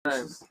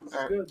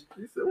Good.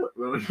 Ladies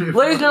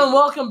and gentlemen,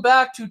 welcome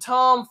back to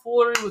Tom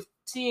Foolery with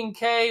T and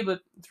K,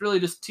 but it's really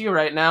just T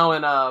right now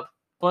and a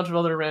bunch of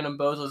other random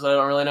bozos I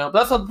don't really know. But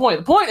that's not the point.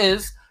 The point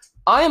is,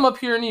 I am up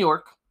here in New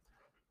York.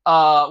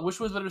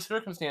 Wish was better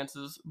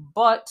circumstances,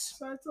 but...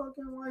 Start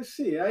talking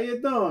YC. How you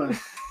doing?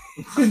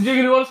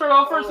 Jiggy, you want to start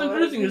off first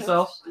introducing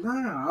yourself?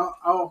 Nah.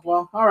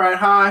 Well, all right.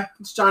 Hi,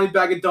 it's Johnny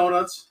Bag of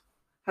Donuts.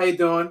 How you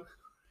doing?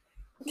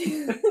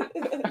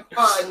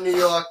 Hi, New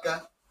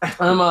Yorker.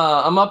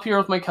 I'm up here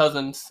with my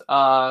cousins,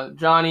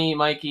 Johnny,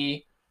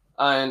 Mikey,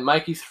 and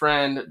Mikey's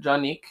friend,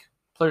 Janique.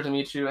 Pleasure to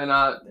meet you. And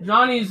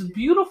Johnny's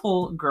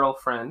beautiful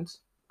girlfriend,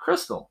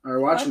 Crystal. All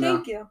right, watch now.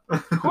 Thank you.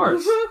 Of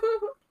course.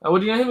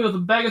 What are you going to hit me with, a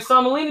bag of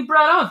Salmalini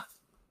bread,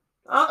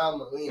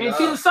 huh? Ain't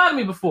seen the side of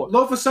me before.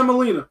 Loaf of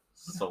semolina.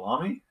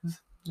 Salami?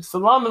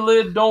 Salami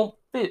lid don't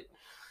fit.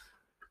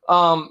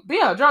 But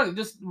yeah, Johnny,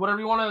 just whatever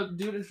you want to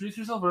do to introduce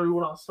yourself, whatever you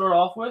want to start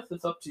off with,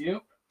 it's up to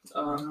you.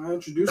 I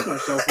introduced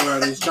myself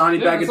already. It's Johnny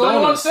Yeah, Bag of that's all you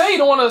want Donuts. to say? You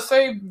don't want to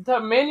say what type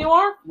of man you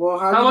are? Well,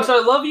 How much I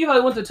love you, how I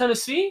went to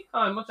Tennessee,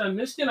 how much I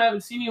missed you, and I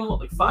haven't seen you in,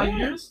 like, 5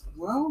 years?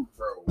 Well,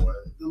 Bro, what?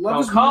 the You love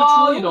don't is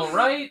call, mutual. you don't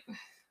write.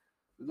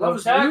 Love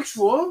is text.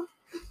 mutual.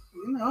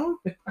 You know,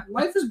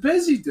 life is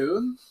busy,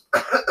 dude.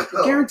 I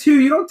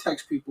guarantee you don't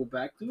text people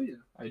back, do you?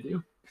 I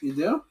do. You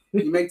do?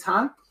 You make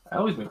time? I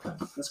always make time.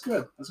 That's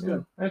good. That's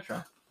good. I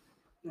try.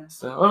 Yeah.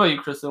 So, what about you,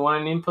 Kristen?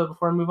 Want any input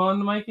before I move on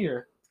to Mikey,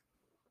 or?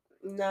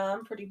 Nah,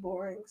 I'm pretty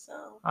boring,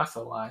 so. That's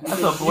a lie. You That's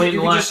can- a blatant you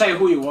can lie. just say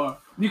who you are.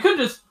 You could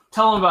just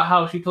tell them about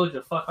how she told you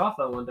to fuck off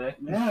that one day.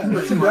 Yeah,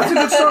 that's a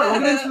good story. We'll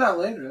get into that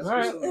later. That's All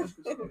right. a good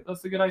story.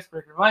 That's a good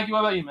icebreaker. Mikey, what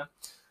about you, man?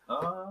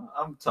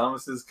 I'm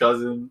Thomas's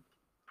cousin,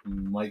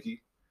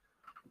 Mikey.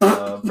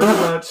 Pretty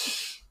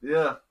much,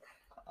 yeah.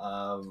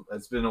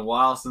 It's been a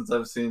while since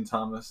I've seen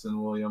Thomas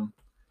and William.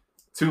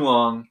 Too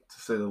long,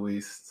 to say the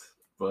least.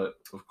 But,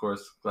 of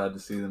course, glad to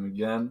see them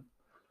again.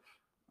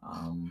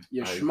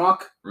 You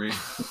schmuck.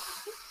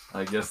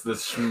 I guess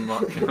this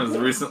schmuck has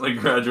recently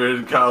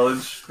graduated college,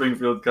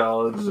 Springfield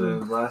College,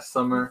 last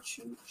summer,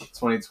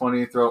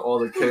 2020, throughout all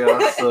the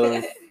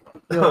chaos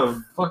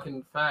of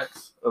Fucking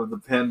facts.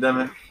 the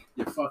pandemic.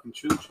 You fucking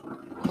chooch.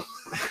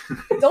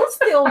 Don't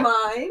steal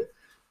mine.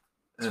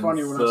 It's And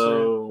funny when I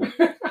so,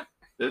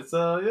 it's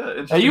yeah. Hey,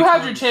 interesting you had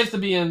your times. chance to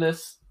be in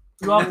this.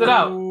 You opted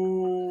out.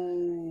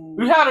 Ooh.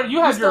 You had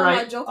your Stole my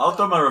right. joke. I'll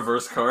throw my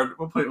reverse card.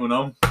 We'll play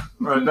Uno.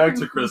 Right back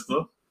to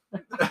Crystal.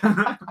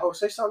 Oh,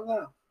 say something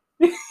now.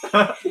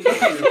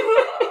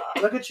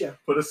 Look at you.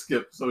 Put a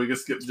skip so we can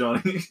skip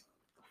Johnny.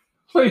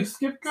 Wait,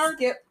 skip card?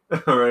 Skip.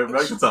 All right,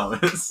 back to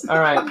Thomas. All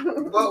right.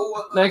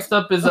 What? Next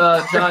up is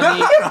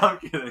Johnny. I'm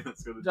kidding.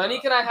 Let's go to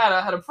Janique and I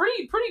had a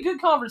pretty good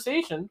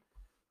conversation.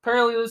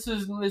 Apparently, this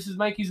is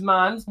Mikey's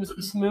mons,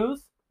 Mr. Smooth,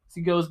 as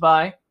he goes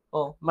by.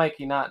 Well,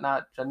 Mikey, not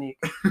Janique.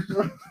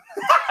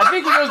 I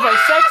think he goes by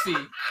sexy,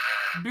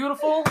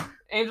 beautiful,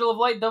 angel of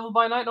light, devil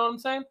by night. Know what I'm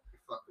saying?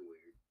 Fucking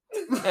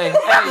weird. Hey,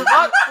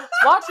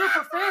 watch your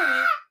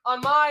profanity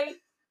on my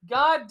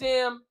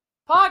goddamn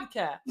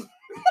podcast,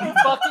 you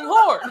fucking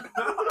whore.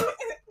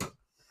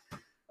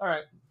 All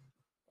right,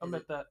 I'll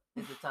admit that.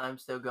 Is the time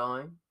still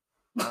going?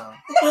 Yeah,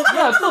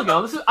 it's still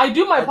going. I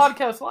do my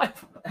podcast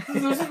live.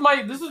 This is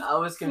I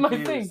was my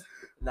confused. thing.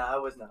 No, I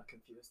was not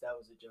confused. That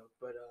was a joke.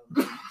 But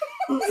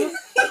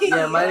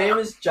yeah, my name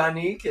is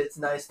Janique. It's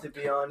nice to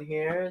be on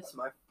here. It's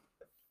my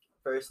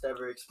first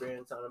ever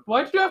experience on a podcast.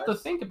 Why'd you have to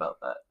think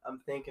about that? I'm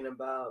thinking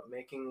about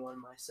making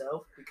one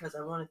myself because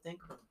I want to think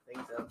about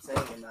things that I'm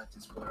saying and not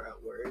just blur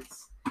out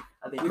words.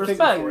 I think You it's think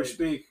Respect. before you good.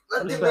 speak.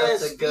 Let the Respect. man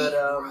It's a speak, good,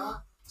 bro.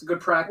 It's a good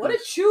practice. What a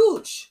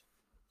chooch.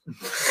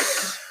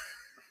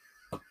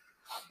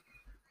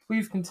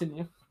 Please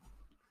continue.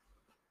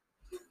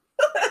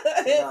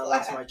 I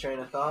lost my train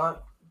of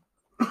thought,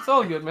 It's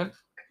all good, man.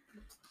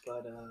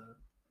 but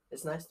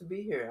it's nice to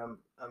be here.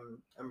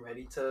 I'm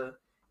ready to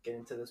get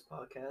into this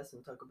podcast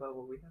and talk about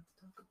what we have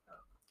to talk about.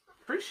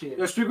 Appreciate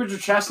Yo, it. speak with your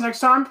chest next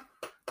time.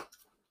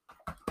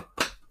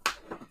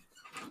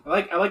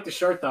 I like the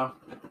shirt though.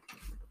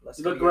 Let's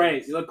You go look great.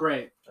 Yanks. You look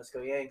great. Let's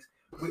go Yanks.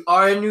 We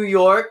are in New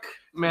York.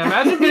 Man,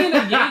 imagine being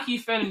a Yankee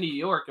fan in New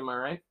York. Am I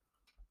right?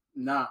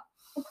 Nah.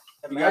 You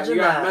Imagine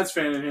got a that. Mets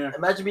fan in here.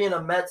 Imagine being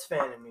a Mets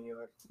fan in New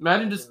York.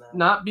 Imagine just that.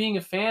 not being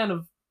a fan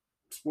of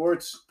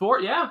Sports.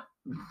 sport. Yeah.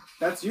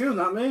 That's you,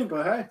 not me.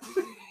 But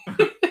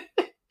hey,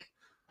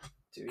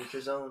 To each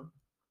his own.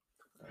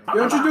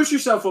 you introduce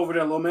yourself over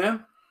there, little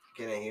man.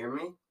 Can I hear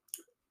me?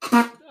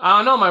 I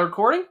don't know. Am I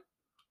recording?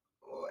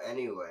 Well,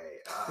 anyway,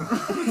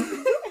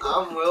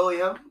 I'm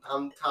William.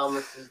 I'm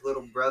Thomas's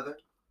little brother,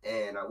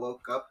 and I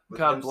woke up with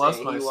God him bless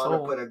saying my he soul. wanted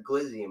to put a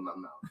glizzy in my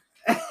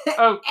mouth.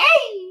 Oh,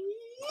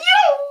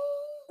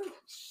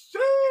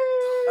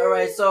 All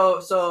right.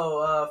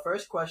 So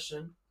first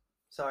question.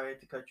 Sorry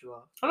to cut you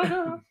off. I don't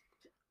know.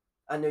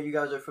 I know you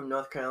guys are from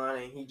North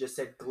Carolina, and he just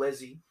said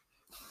glizzy.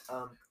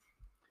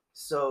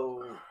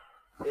 So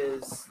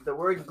is the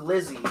word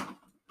glizzy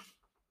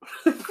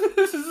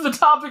This is the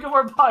topic of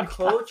our podcast.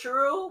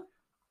 cultural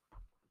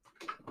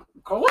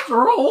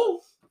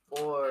Cultural.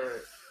 or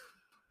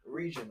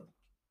regional?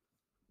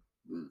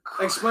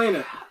 Explain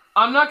it.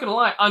 I'm not gonna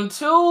lie.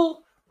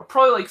 Until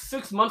probably like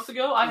 6 months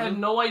ago, I had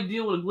no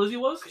idea what a glizzy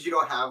was. Because you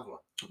don't have one.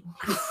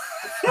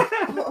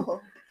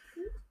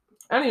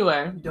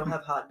 Anyway, You don't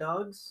have hot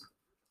dogs?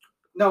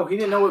 No, he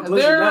didn't know what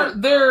glizzy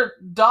meant. they're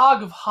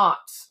dog of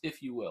hots,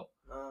 if you will.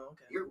 Oh,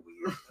 okay. You're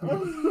weird.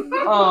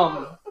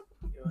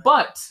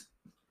 But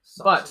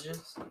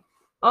Sausages?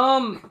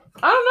 I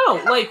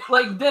don't know.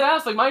 Like dead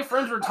ass. Like my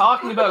friends were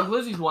talking about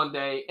glizzies one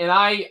day, and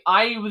I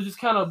was just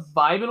kind of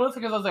vibing with it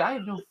because I was like, I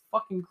have no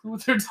fucking clue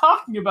what they're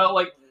talking about.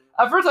 Like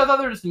at first I thought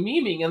they were just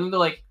memeing, and then they're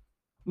like,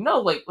 no,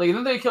 like and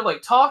then they kept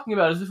like talking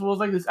about it as if it was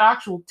like this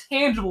actual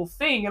tangible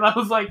thing, and I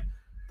was like,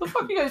 the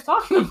fuck are you guys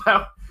talking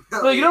about?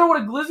 Like you don't know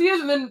what a glizzy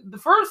is? And then the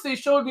first they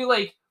showed me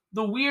like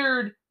the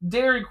weird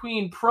Dairy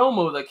Queen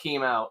promo that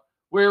came out.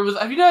 Where it was,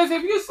 have you guys seen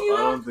I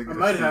that? don't think I I've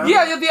might seen have. it.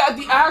 Yeah,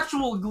 the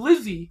actual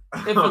glizzy,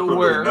 if it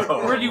were,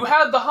 No. where you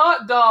had the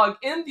hot dog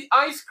in the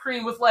ice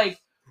cream with like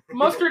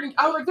mustard. And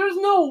I was like, "There's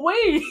no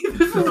way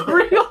this is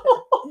real."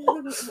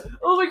 I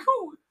was like,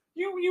 "Who?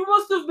 You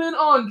must have been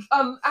on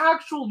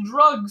actual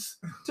drugs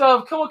to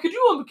have come on." Could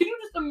you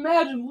just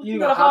imagine looking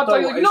Eating at a a hot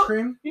dog? with Like, ice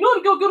cream? you know what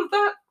to go good with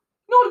that?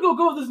 You know what to go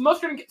good with this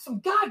mustard and get some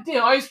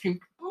goddamn ice cream.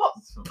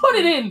 Put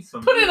it in.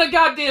 Put it in a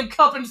goddamn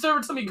cup and serve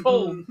it to me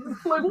cold.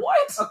 Like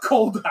what? A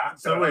cold hot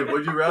So dog. wait,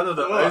 would you rather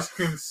the ice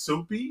cream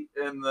soupy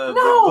and the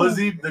No.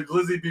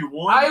 glizzy be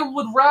warm, I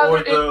would rather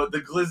or it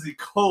the glizzy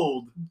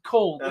cold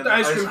cold. and the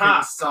ice cream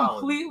hot. solid?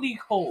 Completely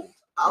cold.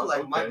 I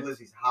like my Okay.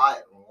 glizzies hot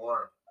and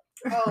warm.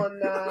 Oh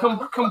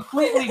no.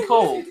 Completely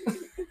cold.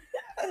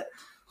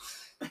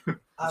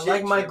 I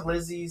like my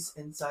glizzies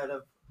inside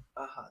of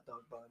a hot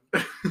dog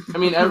bun. I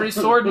mean, every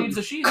sword needs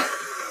a sheath.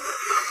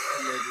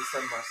 And maybe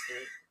some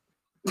mustard.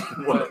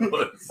 What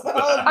was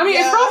that? I mean,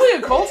 it's Yeah. probably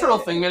a cultural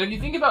thing, man. If you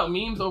think about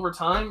memes over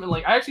time, and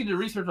like, I actually did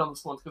research on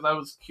this once because I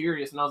was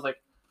curious, and I was like,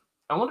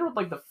 I wonder what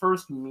like the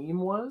first meme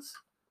was.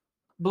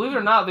 Believe it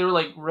or not, they were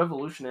like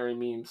revolutionary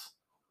memes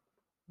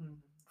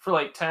for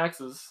like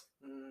taxes.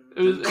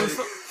 It was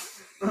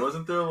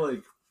Wasn't there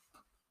like,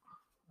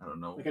 I don't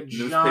know, Like a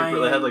newspaper?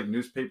 giant- They had like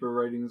newspaper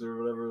writings or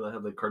whatever. They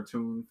had like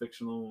cartoon,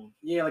 fictional.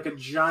 Yeah, like a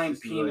giant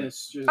Just like-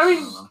 penis just I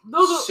mean,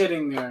 those are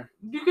sitting there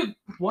you could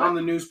on what?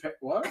 the newspaper.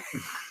 What?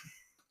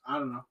 I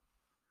don't know.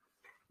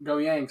 Go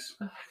Yanks.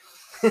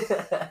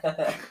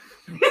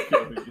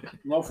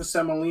 Loaf of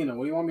semolina.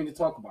 What do you want me to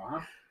talk about,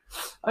 huh?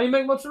 How you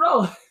make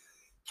mozzarella?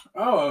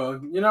 Oh,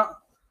 you know,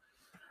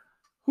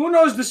 who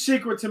knows the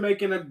secret to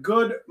making a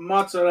good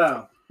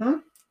mozzarella?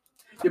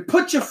 You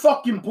put your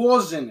fucking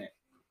balls in it.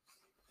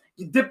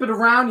 You dip it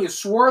around, you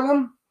swirl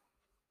them.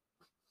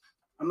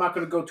 I'm not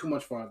going to go too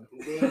much farther.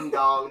 Ding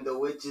dong, the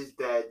witch is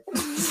dead.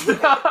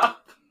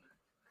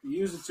 You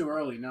used it too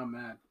early, now I'm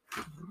mad.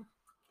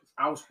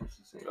 I was supposed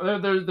to say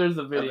it. There's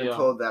a I've been video.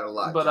 told that a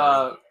lot. But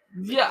Johnny.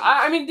 yeah,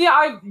 I mean,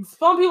 yeah,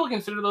 some people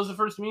consider those the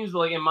first memes, but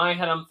like in my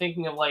head, I'm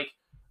thinking of like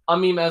a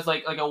meme as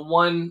like a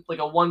one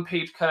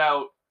page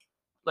cutout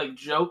like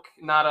joke,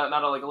 not a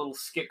like a little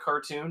skit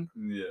cartoon.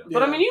 Yeah.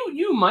 But I mean,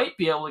 you might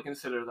be able to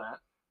consider that.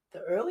 The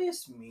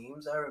earliest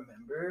memes I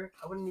remember,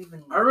 I wouldn't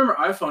even. I remember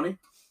iFunny.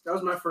 That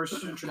was my first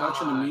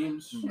introduction to God.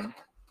 memes. Mhm.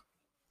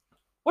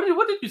 What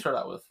did you start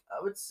out with?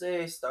 I would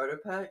say starter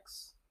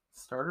packs.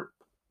 Starter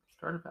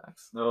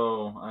packs.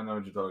 Oh, I know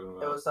what you're talking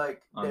about. It was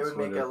like On they would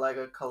make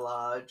Twitter. a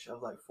collage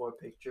of like 4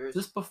 pictures. Is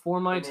this before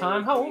my and it time?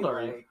 would How be, old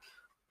are you? like,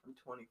 I'm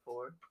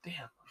 24.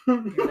 Damn.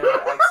 You never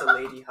ask a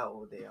lady how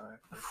old they are.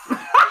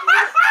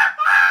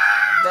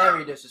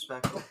 Very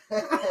disrespectful.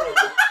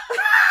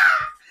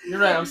 You're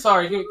right. I'm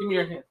sorry. Give me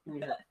your hand. Give me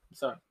your hand. I'm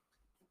sorry.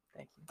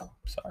 Thank you. I'm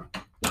sorry.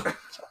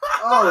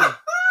 Oh.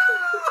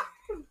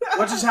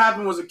 What just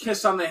happened was a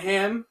kiss on the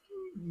hand.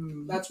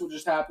 That's what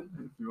just happened.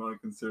 If you want to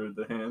consider it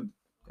the hand.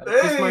 Gotta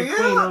kiss my Hey,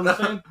 queen. You know what yeah.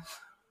 I'm saying?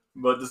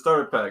 But the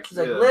starter packs. She's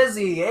like, yeah.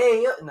 Lizzie,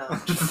 hey,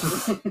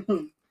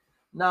 no.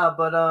 Nah,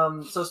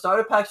 but so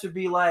starter packs would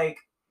be like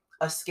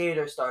a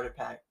skater starter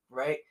pack,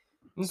 right?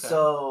 Okay.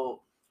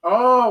 So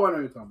Oh, what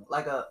are you talking about?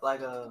 like a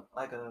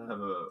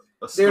Have a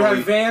They would have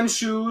Scully- van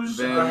shoes,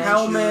 Van a shoes,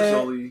 helmet,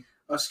 Scully.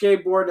 a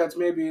skateboard that's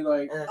maybe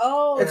like. and,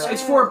 Oh, It's yeah.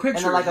 4 and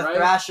pictures, then like a right?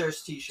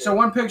 Thrashers t-shirt. So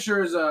one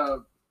picture is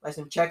like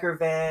some checker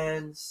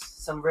Vans,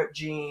 some ripped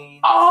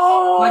jeans.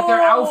 Oh, like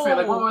their outfit,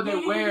 like what would they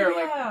wear,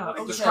 yeah, like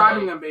okay.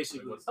 describing them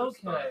basically. What's the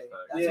starter Okay. pack?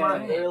 That's Yeah.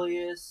 my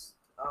earliest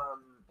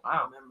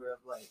Wow. member of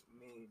like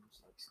memes,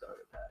 like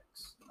starter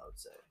packs, I would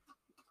say.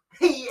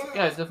 You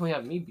guys definitely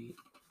have me beat.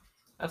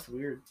 That's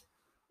weird.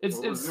 It's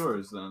What was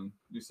yours then?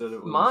 You said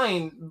it was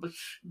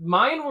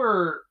Mine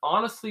were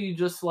honestly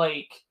just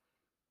like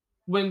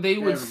when they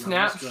There would we go, let's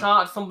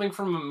snapshot something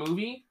from a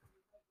movie,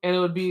 and it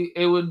would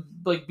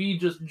be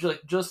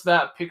just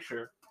that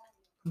picture,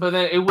 but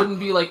then it wouldn't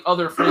be like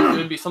other frames. It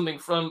would be something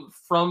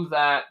from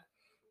that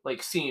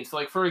like scene. So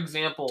like for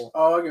example,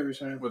 Oh, I get what you're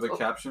saying. with a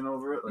caption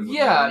over it. Like with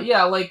yeah, the-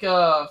 yeah, like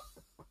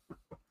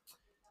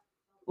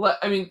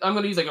I mean, I'm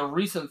gonna use like a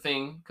recent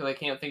thing because I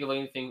can't think of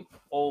anything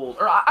old,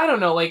 or I don't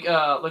know, like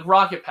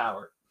Rocket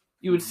Power.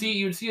 You would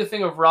see a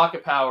thing of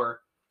Rocket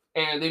Power,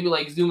 and they'd be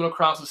like zooming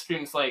across the street,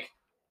 and it's like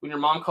when your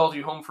mom calls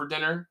you home for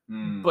dinner,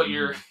 but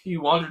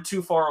you wandered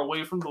too far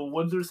away from the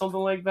woods or something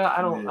like that.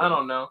 I don't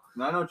know.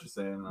 No, I know what you're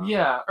saying.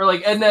 Yeah, or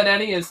like Ed, Ed,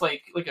 Eddie is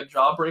like a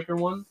jawbreaker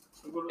one.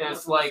 And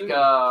it's like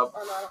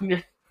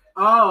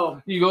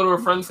Oh, you go to a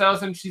friend's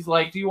house and she's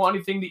like, "Do you want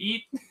anything to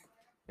eat?"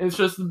 And it's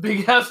just the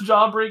big ass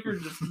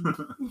jawbreaker just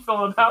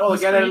filling out. oh, the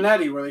like Ed and street.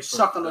 Eddie, where they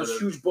suck on those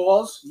huge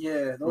balls.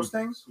 Yeah, those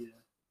things. Yeah.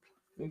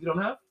 Think you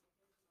don't have?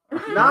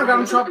 Now I got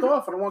them chopped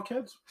off. I don't want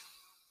kids.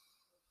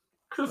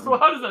 Crystal,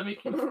 how does that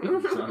make you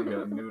feel? Johnny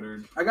got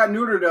neutered. I got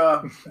neutered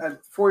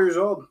at 4 years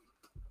old.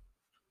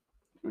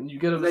 When you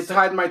get a They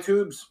tied my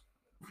tubes.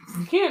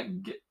 you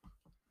can't get.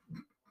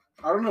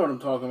 I don't know what I'm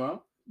talking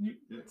about.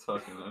 You're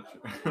talking about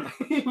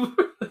you.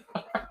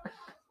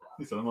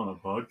 He said, I'm on a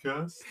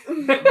podcast.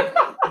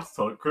 Let's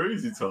talk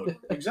crazy talk.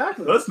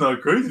 Exactly. That's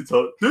not crazy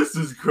talk. This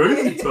is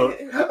crazy talk.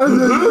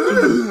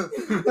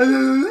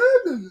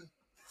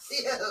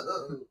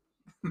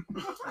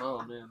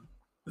 Oh man.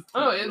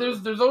 Oh,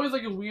 there's always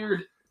like a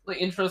weird, like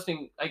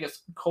interesting, I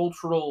guess,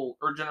 cultural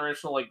or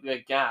generational like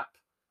gap.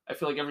 I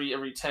feel like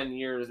every 10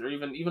 years or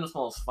even as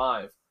small as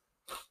 5.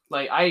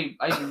 Like I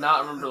do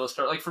not remember those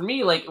start. Like for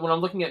me, like when I'm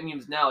looking at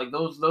memes now, like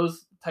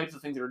those types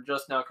of things are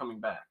just now coming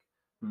back.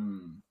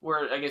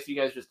 Where I guess you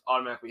guys just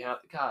automatically have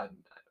God.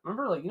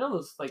 Remember, like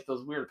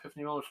those weird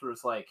epiphany moments where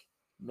it's like,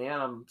 man,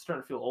 I'm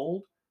starting to feel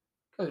old.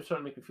 God, you're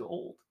starting to make me feel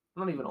old.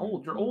 I'm not even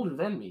old. You're older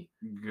than me.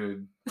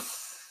 Good.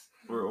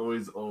 We're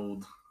always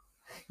old.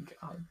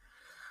 God.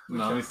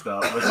 No, let me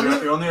stop. But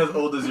you're only as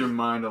old as your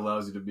mind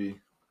allows you to be.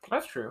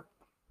 That's true.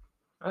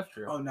 That's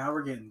true. Oh, now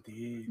we're getting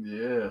deep.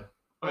 Yeah.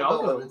 I mean,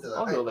 I'll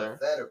go there.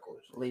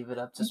 Leave it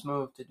up to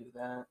Smooth to do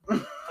that.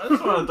 I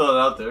just want to throw it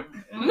out there.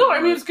 No, I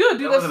mean it's good,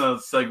 dude. That wasn't a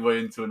segue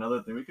into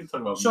another thing. We can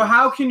talk about So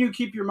how can you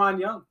keep your mind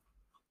young?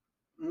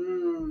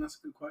 That's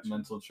a good question.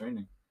 mental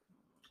training.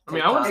 I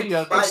mean, I wouldn't say you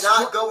have By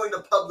not going to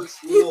public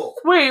school.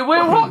 Wait,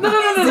 what? No.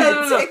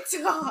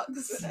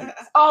 TikToks.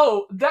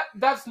 Oh,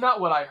 that's not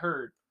what I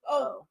heard.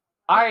 Oh.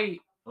 I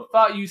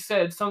thought you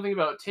said something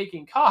about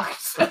taking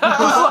cocks.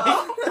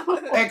 I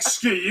was like,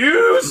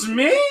 Excuse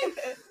me?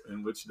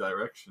 In which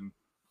direction?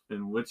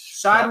 In which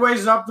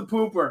Sideways up the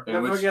pooper. In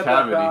Never which forget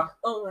cavity? that, pal.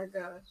 Oh my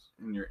gosh.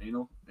 In your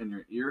anal? In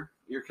your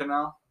ear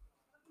canal?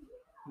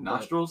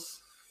 Nostrils?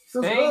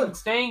 Feels good.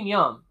 staying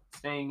young.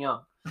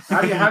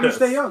 How do you Yes.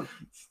 stay young?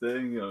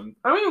 Staying young.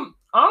 I mean,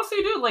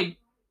 honestly, dude, like,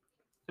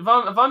 if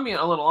I'm being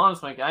a little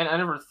honest, Mike, I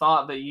never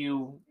thought that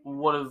you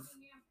would have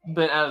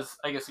been as,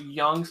 I guess,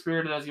 young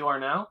spirited as you are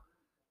now.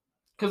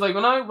 Because like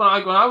when I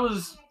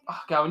was, oh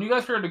God, when you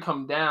guys started to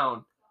come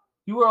down,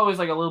 you were always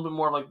like a little bit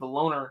more like the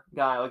loner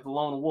guy, like the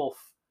lone wolf.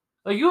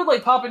 Like you would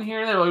like pop in here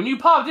and there. Like when you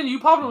popped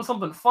in with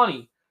something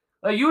funny.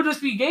 Like you would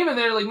just be gaming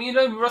there, like me and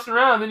Doug be rushing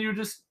around, and then you would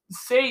just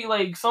say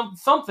like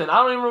something. I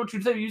don't even know what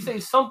you'd say. You say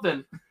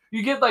something.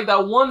 You get like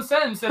that one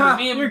sentence, and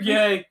me and You're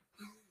gay.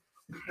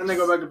 And they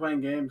go back to playing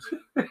games.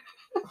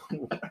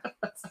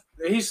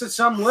 He said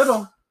something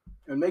little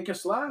and make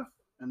us laugh,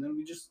 and then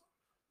we just.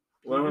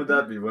 When would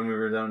that be? When we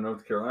were down in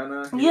North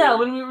Carolina? Yeah,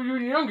 when we were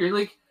younger,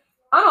 like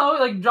I don't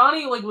know, like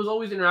Johnny like was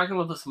always interacting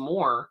with us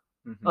more.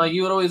 Mhm. Like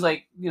you would always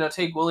like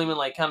take William and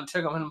like kind of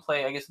check on him and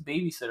play, I guess,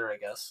 babysitter, I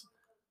guess.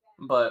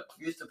 But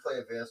We used to play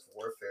Advanced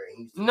Warfare. And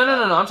he used to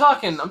no. I'm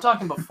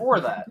talking before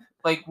that,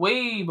 like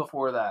way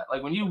before that,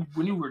 like when you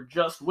were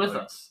just with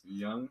Like, us,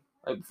 Young?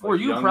 like before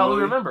like you young probably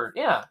Willie? remember.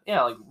 Yeah,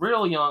 like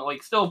real young,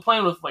 like still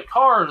playing with like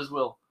cars as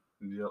well.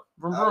 Yep.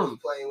 Vroom, I was vroom.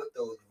 playing with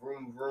those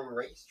vroom vroom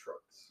race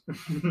trucks.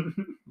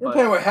 We're But-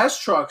 playing with Hess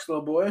trucks,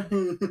 little boy.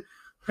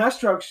 Hess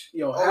trucks,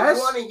 yo, Oh, you Hess.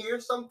 want to hear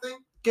something?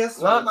 Guess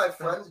One of what? my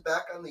friends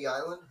back on the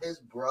island, his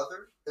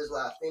brother, his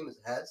last name is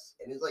Hess,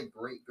 and his like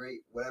great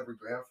whatever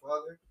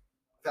grandfather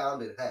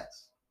founded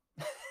Hess.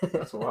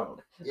 That's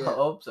wild. I Yeah,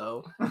 hope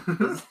so.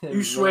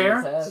 You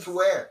swear? I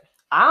swear.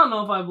 I don't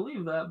know if I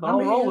believe that, but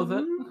I'll roll with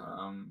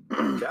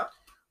it. Cap.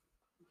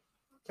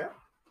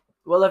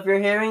 Well, if you're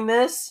hearing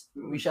this,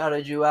 we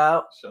shouted you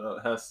out. Shout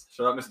out Hess.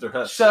 Shout out Mr.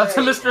 Hess. Shout out to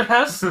Mr.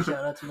 Hess. Shout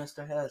out to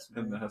Mr. Hess.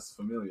 And the man. Hess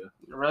familia.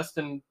 Rest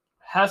in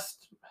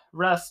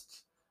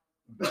rest.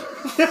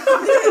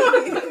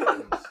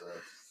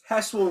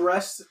 Hess will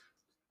rest.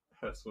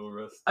 Hess will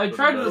rest. I for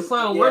tried the to best.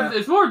 decline a Yeah. word.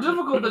 It's more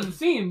difficult than it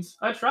seems.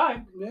 I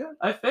tried. Yeah.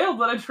 I failed,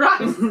 but I tried.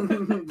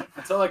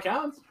 That's all that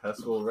counts.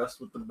 Hess will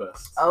rest with the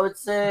best. I would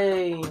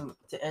say,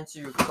 to answer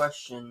your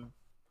question,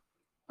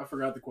 I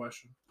forgot the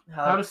question.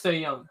 How to stay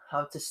young.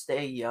 how to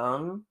stay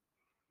young.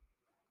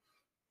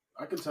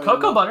 I can tell Cocoa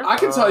you one. butter. I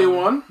can tell you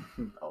one.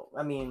 Oh,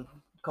 I mean,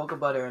 cocoa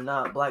butter or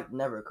not, black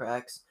never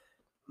cracks.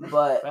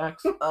 But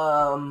Facts.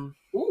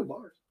 Ooh,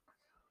 bars.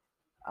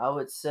 I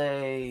would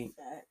say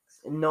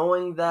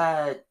knowing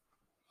that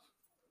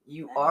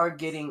you are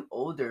getting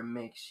older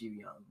makes you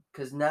young,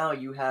 because now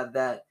you have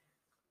that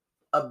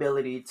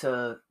ability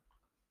to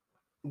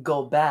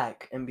go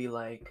back and be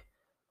like,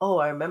 oh,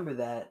 I remember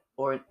that,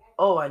 or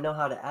oh, I know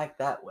how to act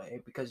that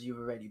way, because you've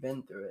already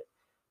been through it,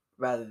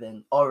 rather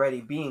than already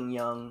being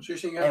young So you're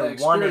saying you have that and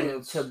wanting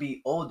experience. to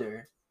be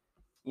older.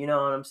 You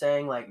know what I'm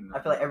saying? Like, I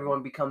feel like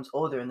everyone becomes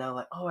older and they're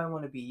like, oh, I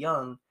want to be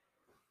young.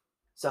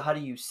 So how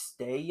do you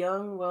stay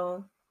young?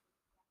 Well,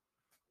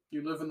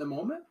 You live in the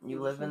moment.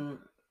 you live in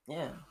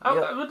yeah. I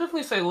would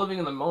definitely say living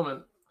in the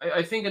moment.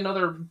 I think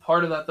another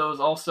part of that though is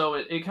also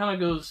it kind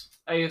of goes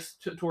I guess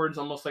towards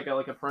almost like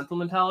a parental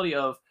mentality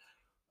of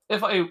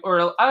if I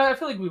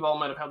feel like we've all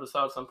might have had this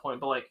thought at some point,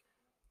 but like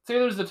say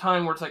there's a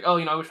time where it's like, oh,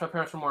 I wish my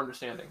parents were more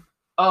understanding.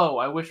 Oh,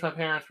 I wish my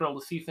parents were able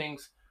to see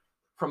things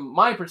from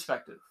my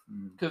perspective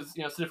because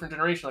it's a different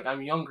generation. Like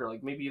I'm younger,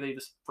 like maybe they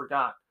just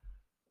forgot.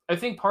 I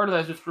think part of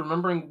that is just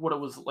remembering what it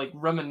was like,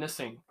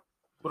 reminiscing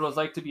what it was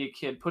like to be a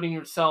kid, putting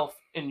yourself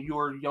in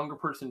your younger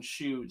person's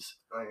shoes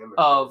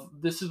of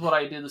this is what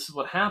I did, this is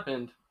what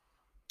happened.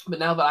 But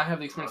now that I have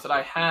the experience that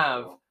I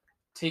have,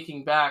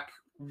 taking back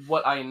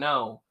what I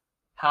know,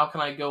 how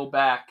can I go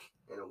back?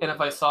 And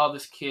if I saw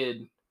this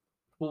kid,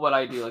 what would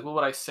I do? Like, what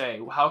would I say?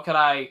 How could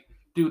I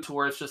do to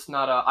where it's just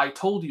not a I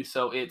told you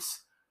so?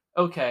 It's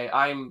okay.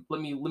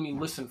 Let me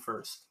listen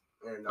first.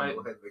 And I'm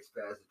gonna have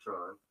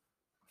Spazatron.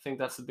 I think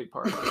that's the big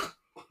part of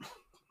it.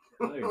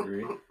 I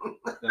agree.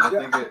 And I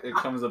think it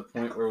comes a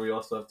point where we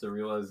also have to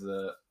realize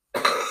that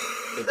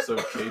it's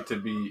okay to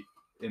be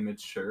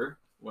immature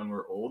when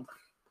we're old,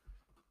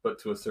 but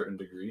to a certain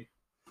degree,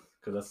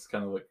 because that's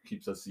kind of what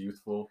keeps us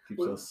youthful,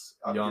 keeps us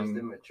young. Just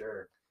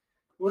immature.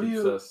 What do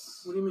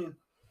you mean?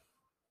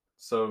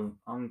 So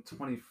I'm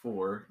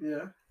 24.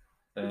 Yeah.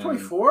 And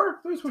 24?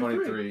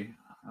 23.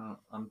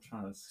 I'm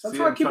trying to. I'm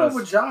trying to keep up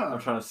with John. I'm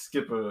trying to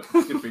skip a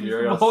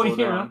year. I gotta Oh, slow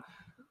yeah. down.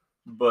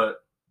 But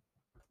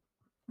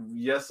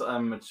yes,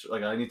 I'm mature.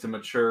 Like I need to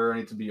mature. I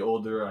need to be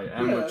older. I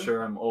am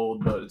mature. I'm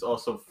old, but it's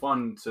also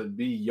fun to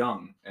be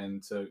young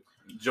and to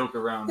joke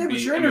around. Yeah, be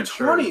but you're in your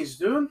immature. 20s,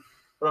 dude.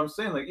 But I'm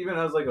saying, like, even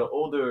as like an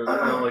older,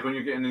 like when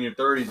you're getting in your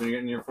 30s, when you're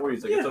getting in your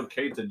 40s, like it's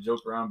okay to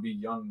joke around, be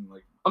young,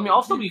 like. I mean,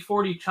 also be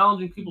 40,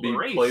 challenging people to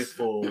race. Be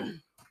playful.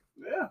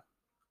 Yeah.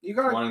 You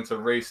got wanting to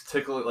race,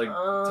 tickle like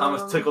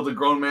Thomas tickled a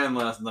grown man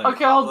last night.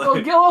 Okay, hold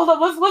on.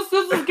 Let's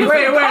just get.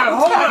 Wait, hold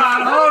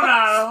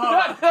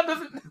on. That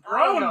doesn't.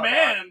 Grown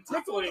man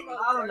tickling.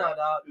 I don't know,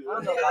 dog. I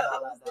don't know about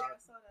that, dog.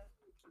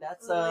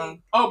 That's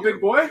Oh, big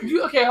boy.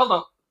 Okay, hold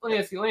on. Let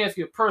me ask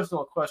you a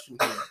personal question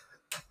here.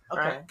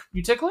 okay. Right?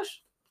 You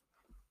ticklish?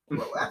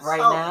 Well, Right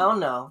now,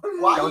 no.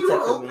 Why Don't you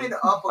tickle me. open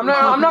up?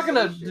 I'm not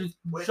gonna just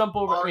with jump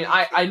over. I mean, all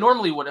these I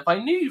normally would if I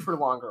knew you for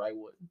longer. I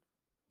would,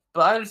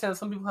 but I understand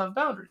some people have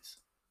boundaries.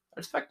 I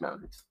respect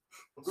boundaries.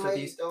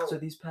 So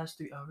these past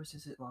 3 hours,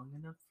 is it long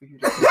enough for you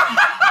to?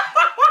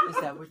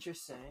 Is that what you're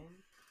saying?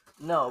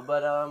 No, but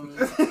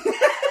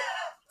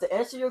to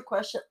answer your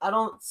question, I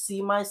don't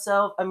see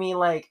myself. I mean,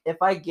 like, if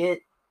I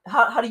get,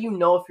 how do you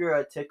know if you're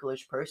a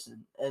ticklish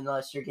person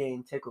unless you're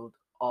getting tickled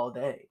all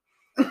day?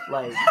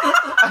 Like,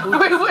 who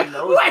Wait,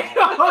 knows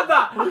that? Hold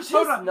on. Who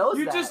just knows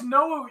You that? just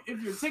know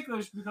if you're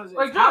ticklish because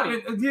Like it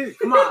Johnny. happened.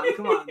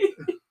 Come on.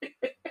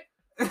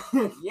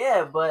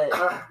 Yeah, but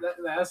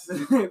That's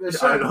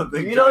I don't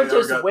think You don't Johnny ever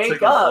just got wake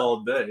tickled up. all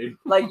day.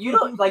 like you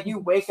don't like you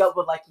wake up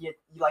with like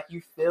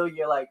you feel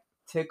your like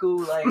tickle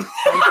like senses,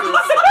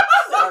 like,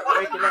 start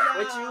waking up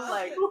with you.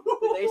 Like,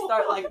 do they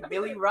start like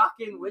Millie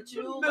rocking with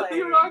you? Like,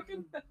 Millie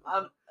rocking?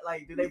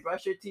 Like, do they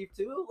brush your teeth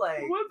too?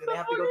 Like, What do the they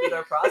have to fuck go are through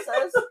their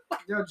process?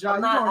 Yo, John,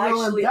 I'm not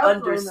actually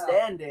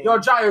understanding Yo,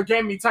 John, you're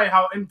getting me tight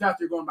how in depth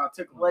you're going about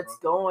tickling. what's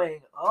bro.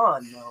 going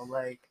on though.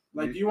 Like,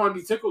 do you want to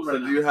be tickled So right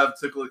do now? you have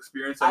tickle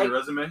experience on your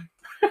resume?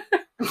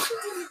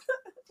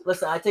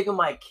 Listen, I tickle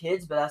my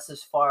kids, but that's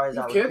as far as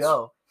You I would kids?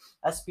 go.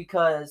 That's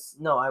because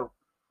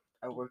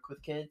I work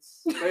with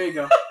kids. There you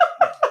go.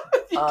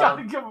 You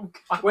gotta give them.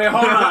 Wait,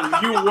 hold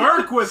on. You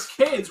work with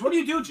kids. What do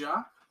you do,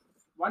 John?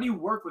 Why do you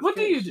work with What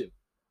do kids? you do?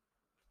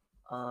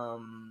 I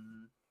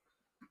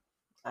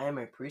am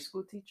a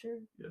preschool teacher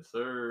Yes,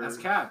 sir. That's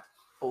cap.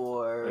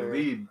 for A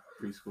lead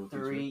preschool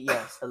teacher.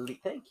 a lead.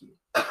 Thank you.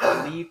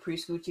 A lead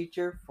preschool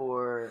teacher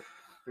for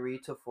 3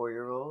 to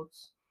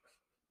 4-year-olds.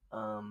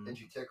 Did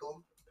you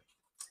tickle?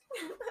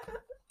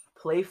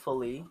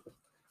 Playfully,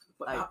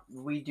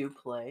 we do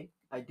play.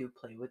 I do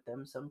play with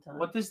them sometimes.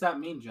 What does that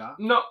mean, John?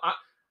 No,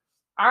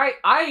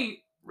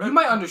 You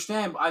might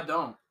understand, but I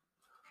don't.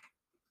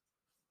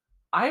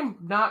 I'm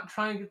not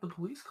trying to get the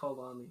police called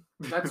on me.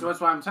 That's why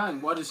I'm telling.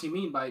 What does he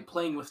mean by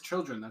playing with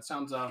children? That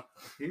sounds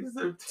He's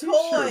their teacher,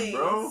 Toys.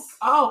 bro.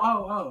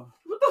 Oh.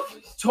 What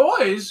the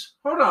toys?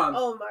 Hold on.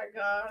 Oh my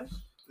gosh.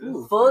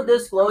 Ooh. Full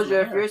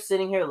disclosure, if Yeah. you're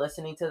sitting here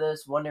listening to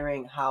this,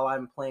 wondering how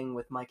I'm playing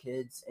with my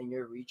kids and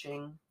you're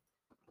reaching,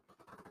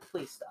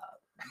 please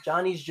stop.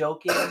 Johnny's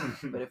joking,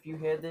 but if you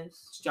hear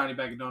this, It's Johnny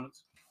Bag of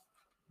Donuts.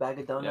 bag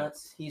of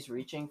donuts, he's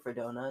reaching for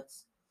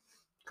donuts.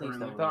 Please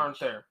Currently. don't That aren't reach.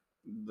 there.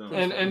 No.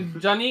 And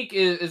Janique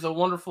is a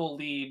wonderful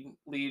lead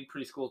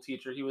preschool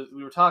teacher.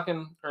 We were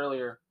talking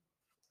earlier.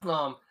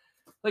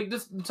 Like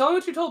just tell me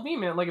what you told me,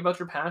 man, like about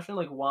your passion,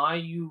 like why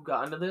you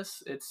got into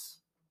this. It's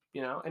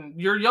and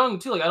you're young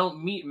too. Like I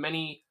don't meet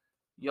many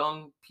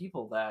young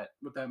people that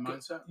With that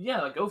mindset.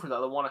 like go for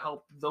that want to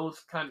help those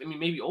kind of, I mean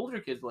maybe older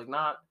kids, but like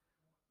not,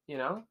 I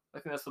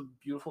think that's a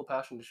beautiful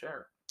passion to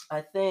share.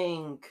 I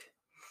think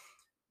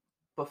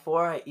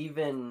before I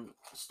even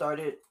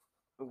started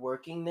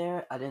working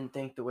there, I didn't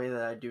think the way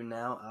that I do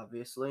now,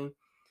 obviously,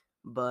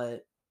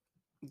 but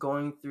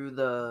going through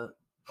the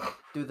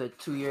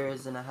 2.5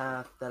 years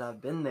that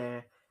I've been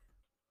there,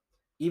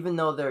 even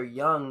though they're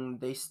young,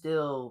 they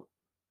still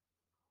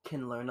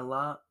can learn a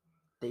lot.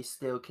 They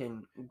still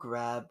can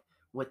grab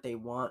what they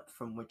want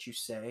from what you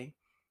say,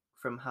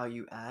 from how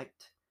you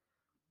act.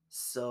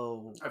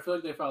 So I feel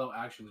like they follow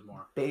actions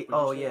more.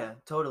 oh yeah,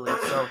 totally.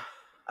 So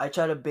I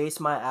try to base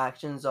my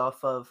actions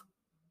off of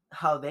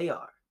how they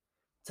are,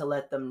 to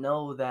let them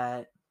know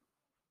that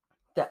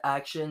the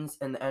actions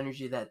and the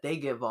energy that they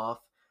give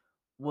off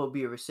will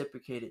be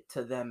reciprocated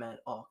to them at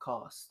all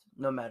costs,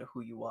 no matter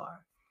who you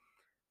are.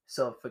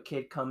 So if a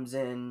kid comes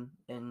in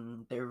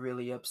and they're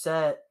really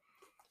upset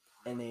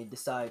and they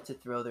decide to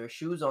throw their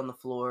shoes on the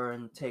floor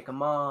and take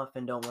them off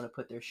and don't want to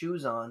put their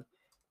shoes on,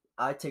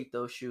 I take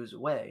those shoes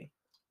away.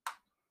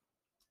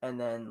 And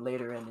then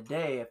later in the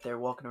day, if they're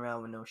walking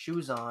around with no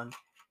shoes on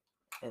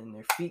and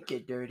their feet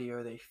get dirty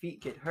or their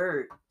feet get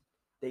hurt,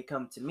 they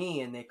come to me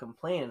and they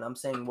complain. And I'm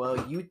saying,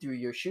 well, you threw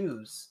your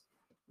shoes.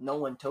 No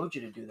one told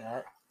you to do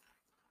that.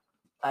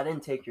 I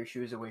didn't take your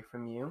shoes away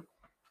from you.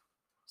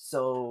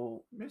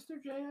 So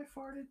Mr. J, I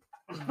farted.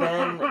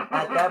 then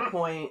at that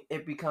point,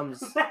 it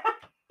becomes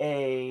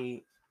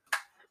a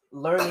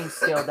learning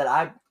skill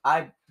that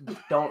I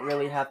don't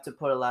really have to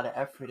put a lot of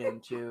effort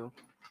into,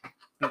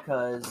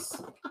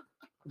 because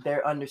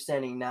they're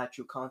understanding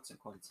natural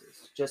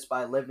consequences just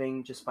by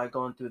living, just by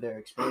going through their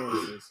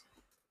experiences.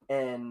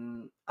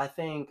 And I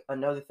think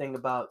another thing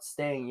about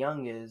staying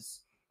young is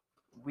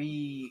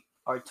we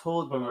are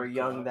told when we're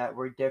young that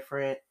we're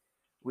different,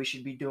 we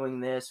should be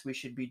doing this, we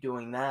should be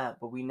doing that,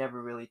 but we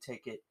never really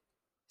take it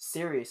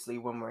seriously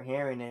when we're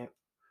hearing it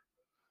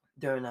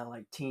during our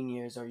like teen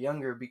years or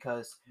younger,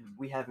 because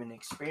we haven't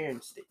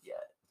experienced it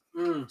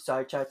yet. So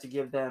I try to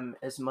give them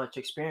as much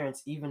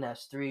experience, even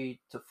as 3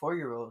 to 4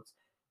 year olds,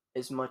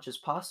 as much as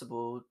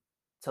possible,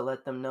 to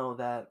let them know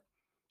that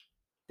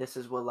this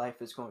is what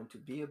life is going to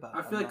be about.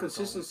 I feel like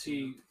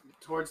consistency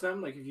towards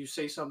them, like if you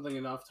say something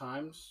enough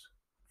times,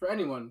 for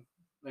anyone,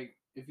 like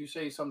if you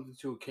say something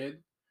to a kid,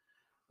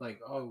 like,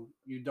 oh,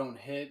 you don't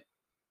hit,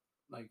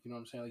 like, you know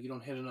what I'm saying? Like, you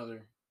don't hit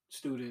another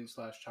student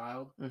 /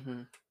 child.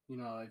 Mm-hmm. You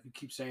know, if you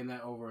keep saying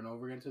that over and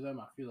over again to them,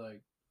 I feel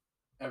like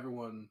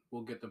everyone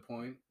will get the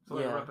point. So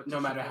like Yeah. repetition. No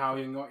matter how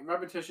you know,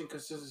 repetition,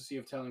 consistency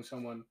of telling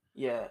someone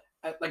Yeah.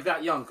 like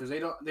that young, because they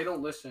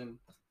don't listen.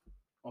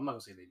 Well, I'm not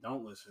gonna say they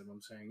don't listen.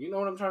 I'm saying, you know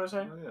what I'm trying to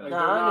say? Oh, yeah. Like, No,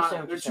 I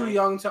understand what they're you're too saying.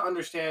 young to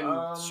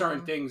understand certain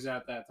Um, things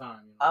at that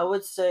time. You know? I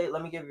would say,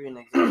 let me give you an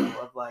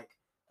example of like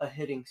a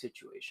hitting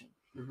situation.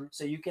 Mhm.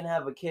 So you can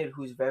have a kid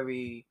who's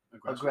very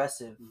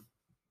aggressive,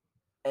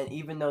 and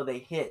even though they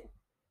hit,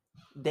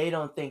 they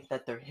don't think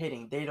that they're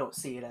hitting. They don't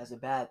see it as a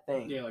bad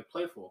thing. Yeah, like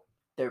playful.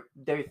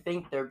 They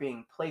think they're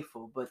being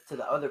playful, but to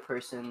the other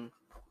person,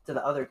 to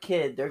the other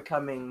kid, they're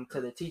coming to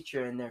the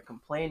teacher and they're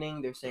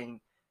complaining. They're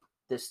saying,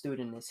 "This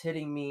student is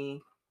hitting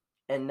me,"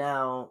 and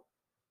now,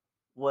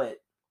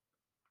 what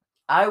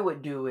I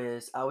would do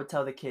is I would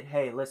tell the kid,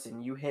 "Hey,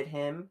 listen, you hit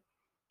him.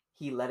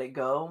 He let it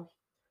go.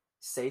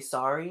 Say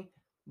sorry,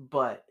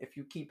 but if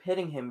you keep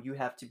hitting him, you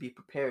have to be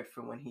prepared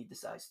for when he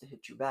decides to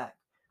hit you back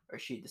or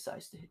she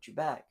decides to hit you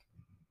back."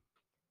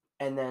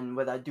 And then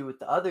what I do with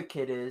the other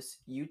kid is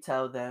you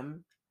tell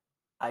them,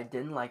 "I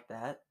didn't like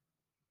that.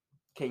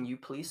 Can you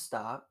please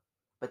stop?"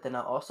 But then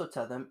I also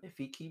tell them, if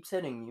he keeps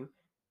hitting you,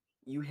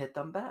 you hit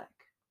them back.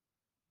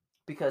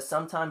 Because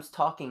sometimes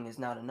talking is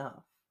not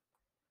enough.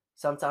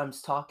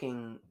 Sometimes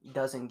talking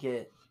doesn't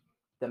get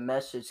the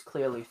message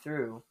clearly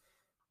through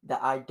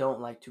that I don't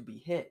like to be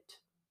hit.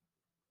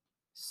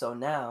 So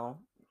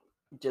now,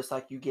 just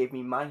like you gave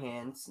me my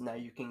hands, now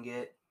you can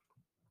get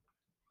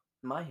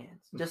my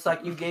hands. Just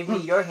like you gave me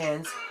your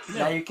hands,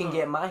 now you can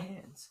get my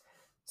hands.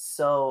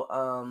 So,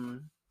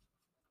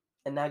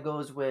 and that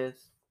goes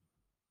with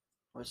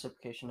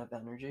reciprocation of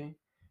energy,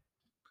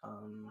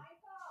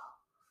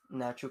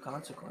 natural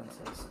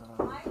consequences.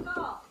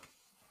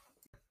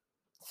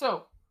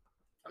 So,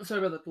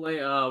 sorry about the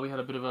delay. We had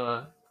a bit of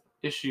a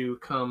issue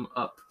come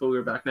up, but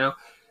we're back now.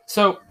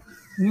 So,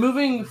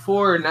 moving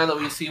forward, now that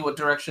we see what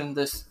direction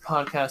this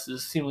podcast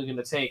is seemingly going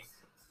to take,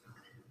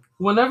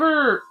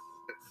 whenever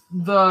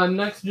the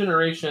next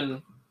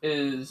generation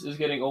is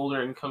getting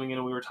older and coming in,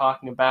 and we were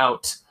talking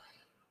about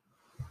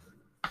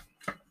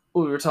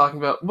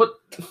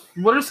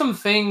what are some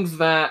things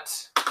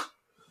that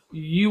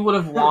you would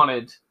have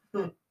wanted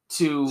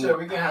to? So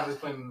we can have this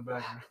playing in the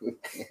background.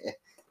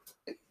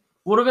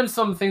 What have been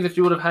some things that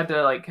you would have had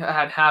to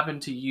had happen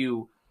to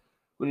you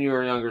when you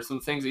were younger?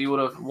 Some things that you would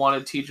have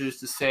wanted teachers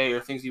to say,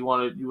 or things you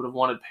would have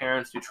wanted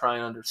parents to try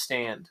and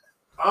understand.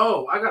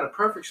 Oh, I got a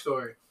perfect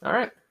story. All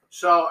right.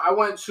 So I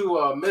went to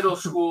a middle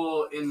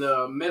school in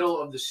the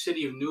middle of the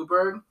city of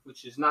Newburgh,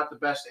 which is not the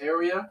best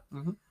area,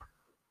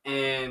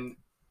 and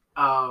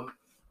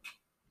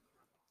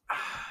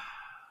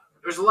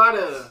there's a lot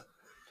of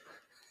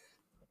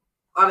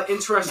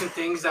interesting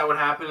things that would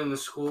happen in the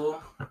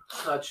school,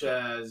 such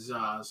as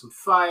some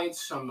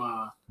fights,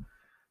 some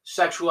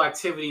sexual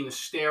activity in the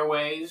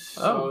stairways.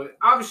 So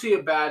obviously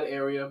a bad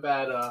area,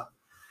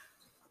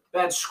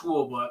 bad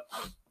school. But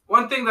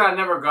one thing that I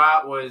never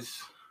got was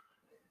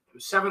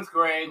 7th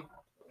grade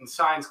in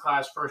science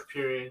class, first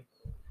period,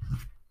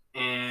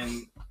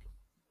 and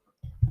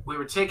we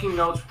were taking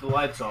notes with the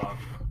lights off.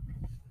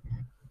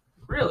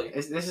 Really?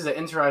 This is an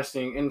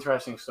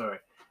interesting story.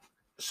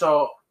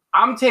 So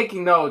I'm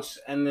taking notes,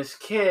 and this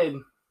kid,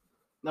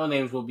 no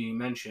names will be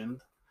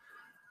mentioned,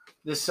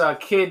 this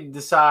kid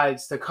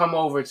decides to come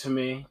over to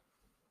me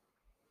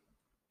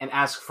and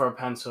ask for a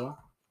pencil.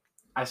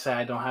 I say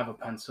I don't have a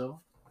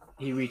pencil.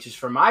 He reaches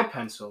for my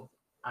pencil.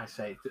 I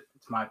say,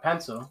 it's my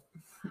pencil.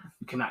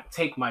 You cannot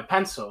take my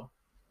pencil.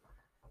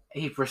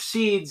 He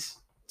proceeds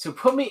to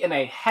put me in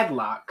a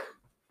headlock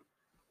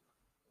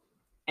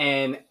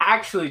and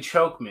actually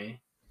choke me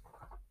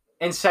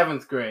in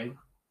 7th grade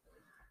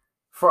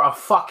for a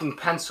fucking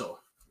pencil.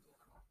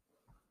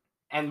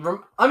 And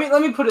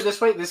let me put it this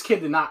way: this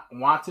kid did not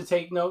want to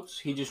take notes.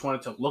 He just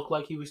wanted to look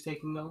like he was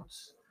taking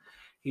notes.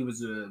 He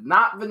was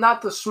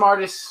not the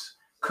smartest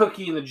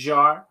cookie in the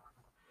jar,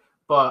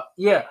 but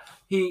yeah,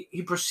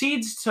 he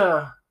proceeds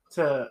to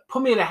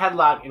put me in a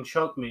headlock and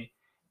choke me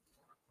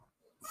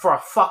for a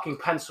fucking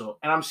pencil.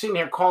 And I'm sitting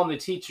here calling the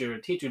teacher.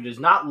 The teacher does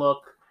not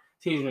look.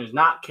 The teacher does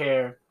not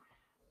care.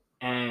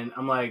 And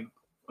I'm like,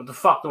 what the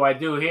fuck do I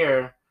do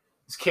here?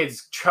 This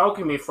kid's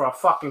choking me for a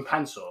fucking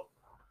pencil.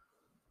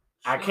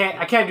 I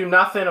can't do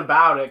nothing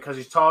about it because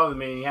he's taller than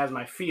me and he has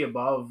my feet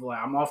above. Like,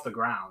 I'm off the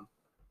ground.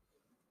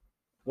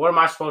 What am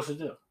I supposed to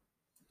do?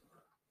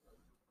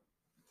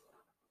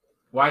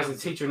 Why is the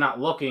teacher not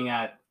looking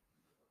at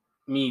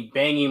me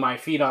banging my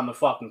feet on the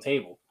fucking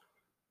table?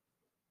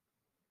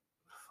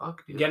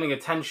 Fuck, dude. Getting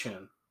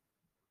attention.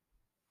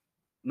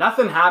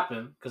 Nothing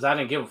happened because I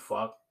didn't give a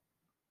fuck.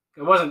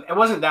 It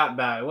wasn't that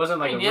bad. It wasn't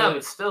like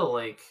but still,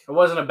 like, it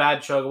wasn't a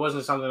bad choke. It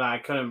wasn't something that I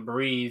couldn't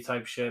breathe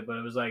type shit, but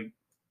it was like,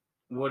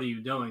 what are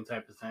you doing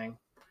type of thing.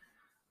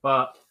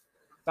 But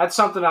that's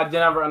something I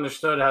never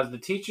understood, as the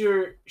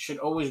teacher should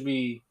always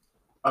be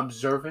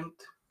observant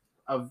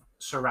of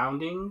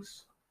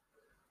surroundings.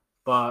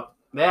 But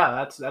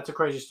yeah, that's a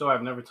crazy story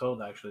I've never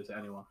told actually to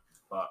anyone.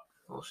 But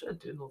well, shit,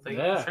 dude. Well, thank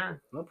you for sharing.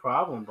 No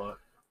problem. But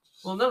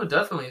well, no,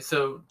 definitely.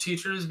 So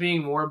teachers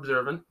being more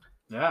observant.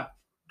 Yeah.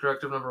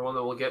 Directive number 1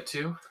 that we'll get to.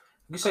 You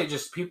can say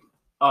just people.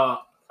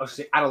 I'll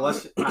say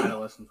adolescents. Not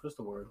adolescents. What's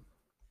the word?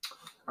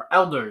 Or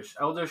elders.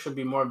 Elders should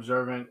be more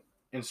observant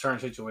in certain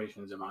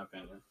situations, in my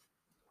opinion.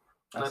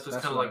 That's just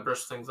kind of like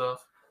brush things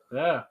off.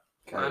 Yeah.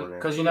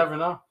 Because you never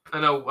know.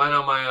 I know.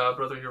 My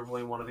brother here,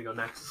 William, wanted to go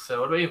next. So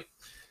what about you?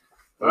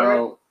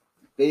 Well,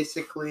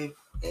 basically,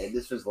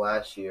 this was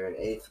last year in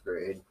 8th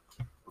grade,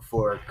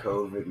 before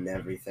COVID and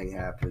everything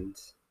happened,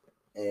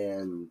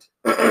 and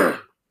I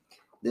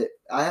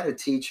had a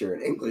teacher,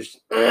 an English,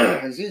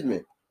 excuse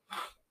me,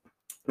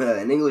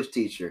 an English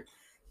teacher,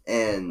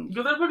 and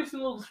because everybody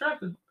seemed a little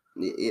distracted.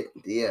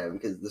 Yeah,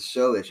 because the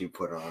show that you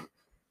put on.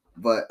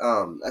 But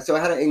so I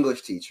had an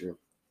English teacher,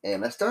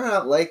 and I started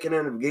out liking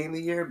her in the beginning of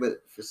the year,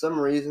 but for some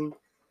reason,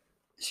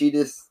 she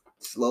just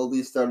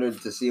slowly started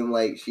to seem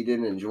like she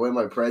didn't enjoy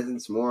my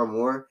presence more and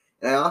more.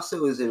 And I also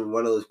was in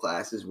one of those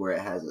classes where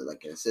it has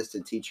like an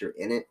assistant teacher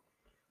in it.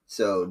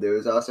 So there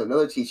was also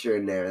another teacher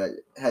in there that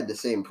had the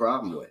same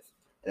problem with.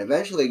 And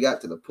eventually it got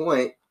to the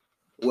point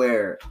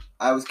where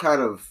I was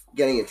kind of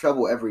getting in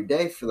trouble every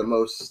day for the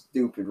most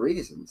stupid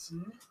reasons.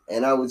 Mm-hmm.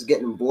 And I was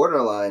getting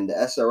borderline the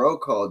SRO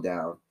called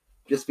down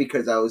just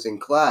because I was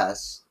in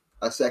class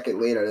a second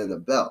later than the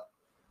bell.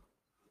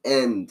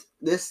 And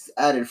this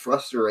added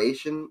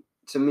frustration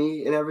to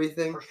me and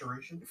everything.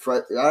 Frustration?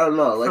 I don't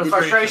know. Like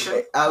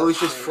frustration. I was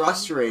just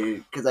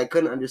frustrated because I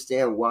couldn't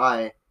understand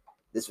why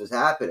this was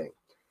happening.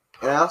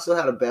 And I also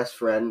had a best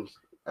friend.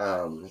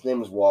 His name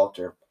was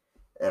Walter.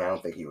 And I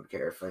don't think he would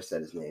care if I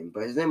said his name.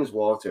 But his name was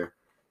Walter.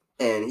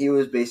 And he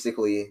was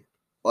basically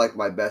like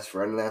my best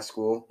friend in that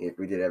school. If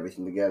we did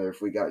everything together.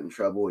 If we got in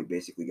trouble, we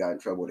basically got in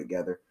trouble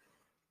together.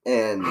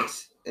 And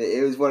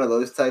it was one of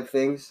those type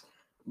things.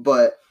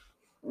 But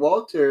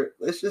Walter,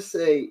 let's just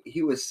say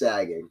he was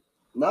sagging.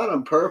 Not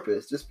on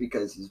purpose, just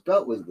because his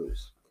belt was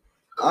loose.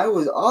 I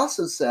was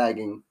also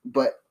sagging,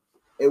 but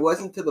it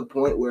wasn't to the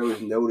point where it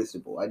was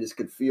noticeable. I just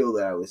could feel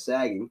that I was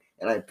sagging.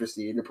 And I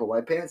proceeded to pull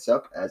my pants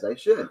up as I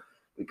should.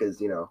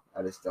 Because,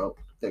 I just don't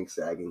think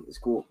sagging is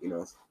cool,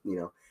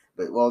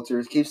 But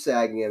Walter keeps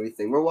sagging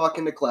everything. We're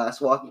walking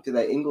to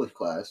that English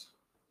class.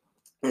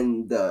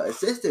 And the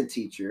assistant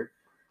teacher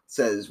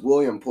says,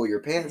 William, pull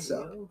your pants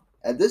up.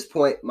 At this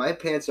point, my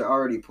pants are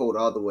already pulled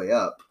all the way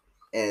up.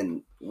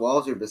 And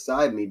Walter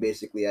beside me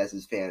basically has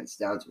his pants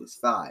down to his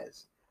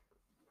thighs.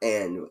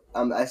 And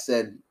I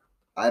said,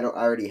 I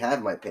already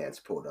have my pants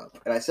pulled up.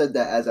 And I said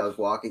that as I was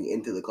walking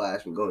into the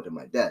classroom going to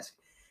my desk.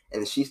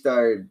 And she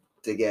started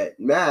to get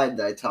mad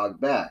that I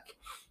talked back.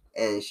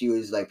 And she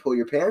was like, pull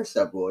your pants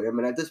up, William.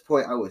 And at this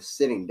point, I was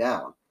sitting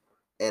down.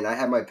 And I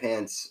had my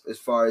pants as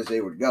far as they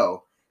would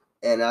go.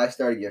 And I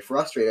started to get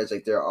frustrated. I was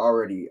like, they're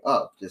already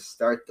up. Just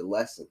start the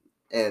lesson.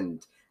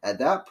 And at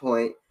that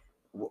point,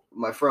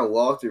 my friend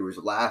Walter was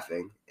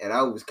laughing, and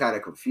I was kind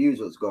of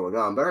confused what's going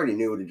on, but I already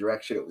knew the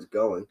direction it was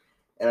going,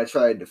 and I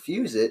tried to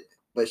diffuse it,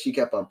 but she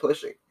kept on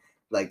pushing,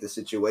 like the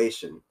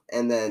situation,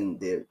 and then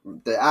the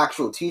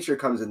actual teacher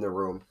comes in the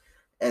room,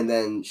 and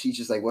then she's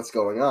just like, "What's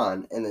going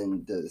on?" And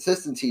then the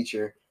assistant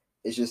teacher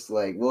is just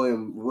like,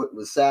 "William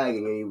was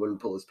sagging, and he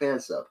wouldn't pull his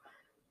pants up."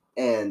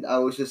 And I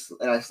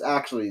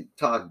actually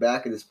talked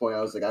back at this point.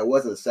 I was like, I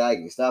wasn't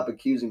sagging. Stop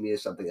accusing me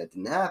of something that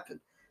didn't happen.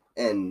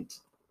 And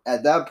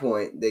at that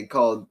point, they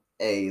called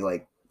a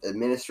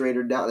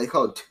administrator down. They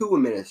called 2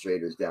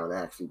 administrators down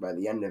actually by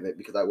the end of it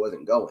because I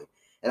wasn't going,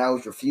 and I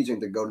was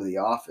refusing to go to the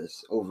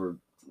office over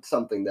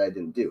something that I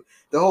didn't do.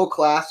 The whole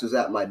class was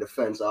at my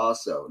defense.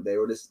 Also, they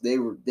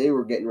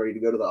were getting ready to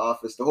go to the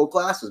office. The whole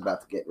class was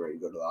about to get ready to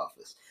go to the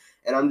office,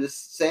 and I'm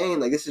just saying,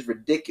 like, this is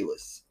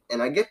ridiculous.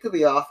 And I get to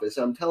the office,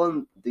 I'm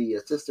telling the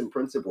assistant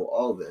principal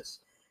all this.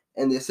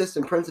 And the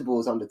assistant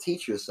principal is on the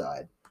teacher's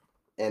side.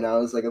 And I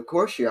was like, of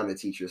course you're on the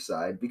teacher's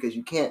side because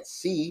you can't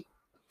see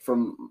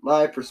from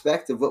my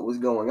perspective what was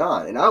going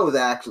on. And I was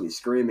actually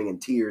screaming in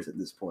tears at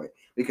this point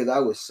because I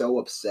was so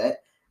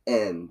upset.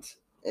 And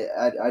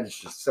I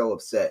just so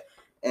upset.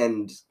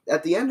 And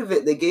at the end of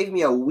it, they gave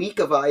me a week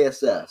of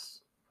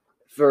ISS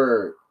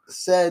for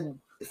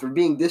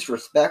being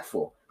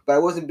disrespectful. But I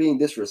wasn't being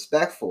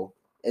disrespectful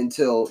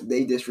until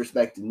they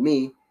disrespected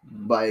me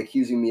by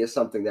accusing me of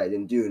something that I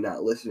didn't do,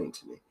 not listening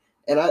to me.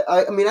 And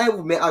I mean, I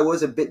admit I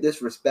was a bit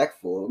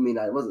disrespectful. I mean,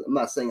 I'm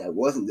not saying I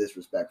wasn't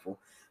disrespectful,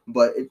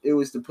 but it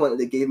was the point that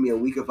they gave me a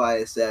week of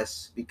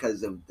ISS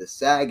because of the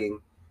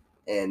sagging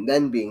and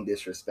then being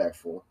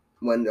disrespectful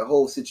when the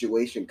whole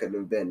situation could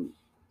have been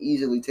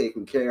easily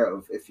taken care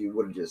of if you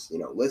would have just,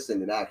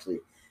 listened and actually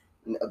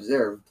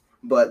observed.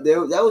 But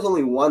that was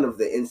only one of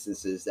the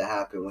instances that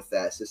happened with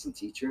that assistant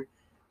teacher.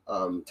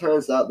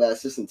 Turns out that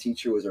assistant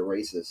teacher was a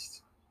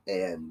racist,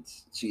 and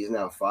she is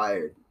now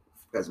fired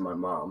because of my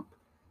mom,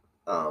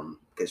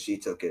 because she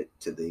took it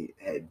to the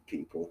head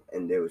people,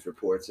 and there was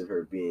reports of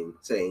her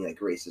saying like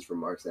racist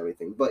remarks and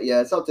everything. But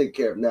yeah, it's all taken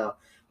care of now.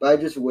 But I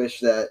just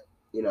wish that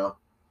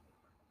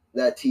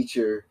that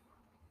teacher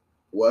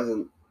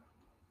wasn't.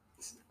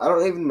 I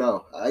don't even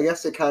know. I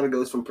guess it kind of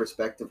goes from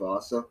perspective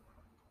also,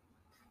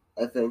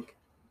 I think.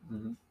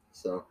 Mm-hmm.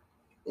 So,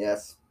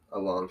 yes, a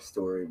long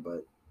story,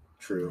 but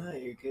true. No,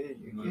 you're good.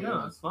 You're good.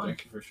 Yeah, that's fine.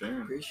 Thank you for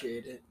sharing.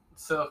 Appreciate it.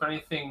 So, if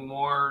anything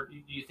more, do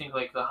you think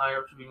like the higher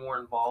up should be more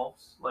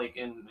involved, like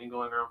in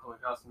going around from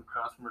like classroom to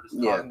classroom or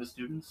just talking to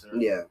students? Or?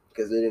 Yeah,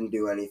 because they didn't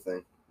do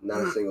anything,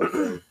 not a single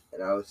thing,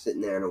 and I was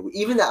sitting there, and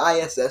even the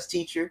ISS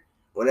teacher,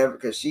 whenever,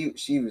 because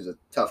she was a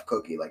tough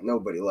cookie, like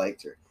nobody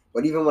liked her.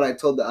 But even when I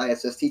told the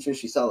ISS teacher,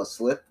 she saw the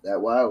slip that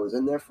while I was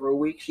in there for a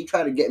week, she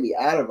tried to get me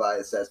out of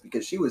ISS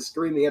because she was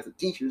screaming at the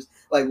teachers,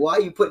 like, "Why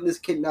are you putting this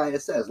kid in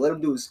ISS? Let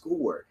him do his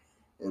schoolwork."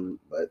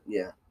 But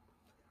yeah,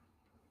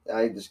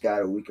 I just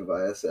got a week of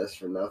ISS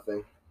for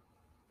nothing.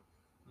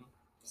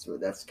 So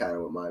that's kind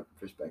of what my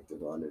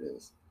perspective on it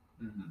is.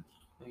 Mm-hmm.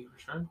 Thank you for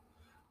sharing.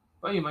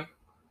 What about you, Mike?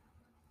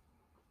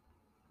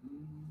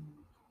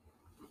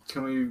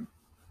 Can we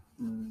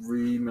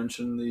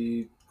re-mention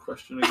the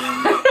question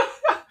again?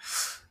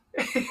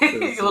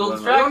 A little I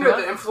distracted.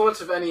 wonder the influence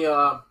of any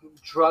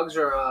drugs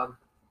or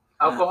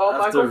alcohol,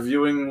 After Michael?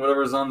 viewing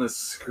whatever's on this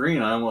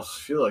screen, I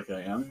almost feel like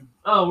I am.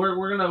 Oh,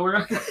 we're gonna.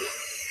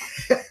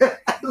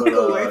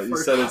 But you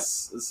said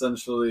it's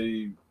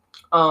essentially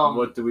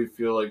what do we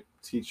feel like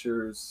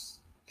teachers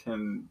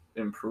can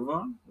improve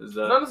on? Is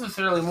that not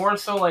necessarily, more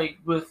so like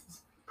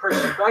with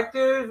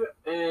Perspective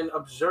and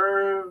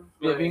observe.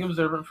 being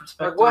observant,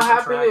 perspective, what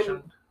happened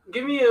interaction.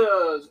 Give me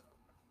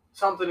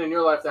something in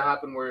your life that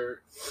happened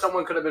where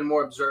someone could have been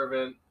more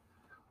observant,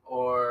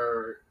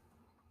 or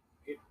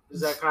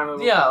is that kind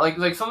of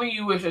like something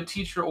you wish a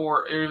teacher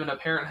or even a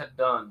parent had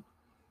done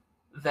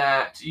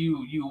that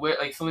you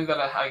like something that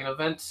like an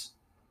event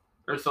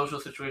or a social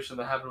situation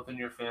that happened within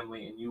your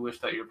family and you wish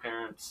that your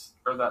parents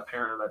or that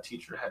parent or that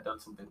teacher had done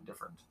something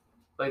different,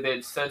 like they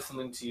had said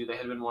something to you, they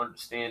had been more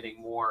understanding,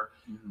 more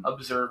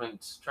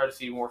observant, try to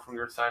see more from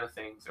your side of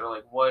things, or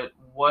like what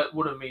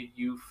would have made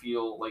you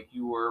feel like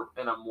you were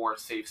in a more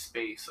safe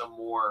space, a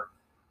more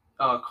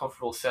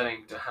comfortable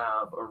setting to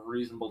have a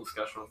reasonable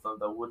discussion with them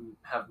that wouldn't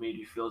have made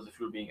you feel as if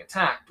you were being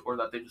attacked, or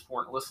that they just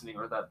weren't listening,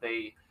 or that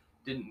they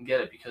didn't get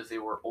it because they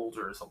were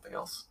older or something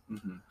else.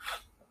 Mm-hmm.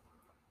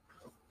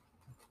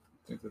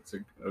 I think that's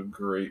a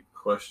great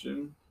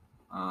question.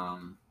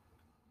 I'm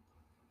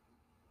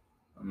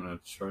going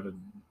to try to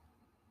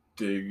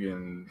dig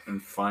and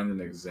find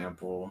an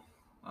example.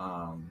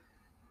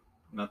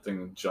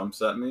 Nothing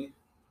jumps at me.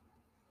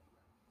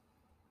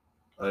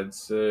 I'd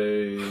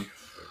say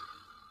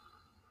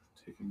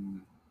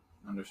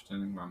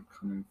understanding where I'm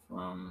coming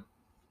from,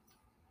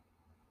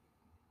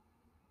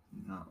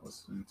 not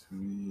listening to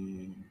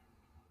me.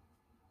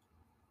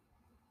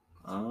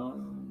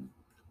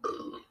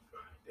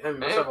 Yeah, you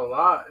must have a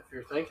lot if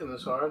you're thinking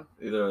this hard.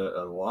 Either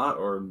a lot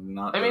or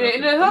not. I that mean,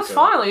 can that's think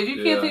of. fine. Like, if you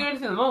can't Yeah. think of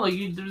anything at the moment,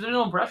 like, there's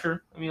no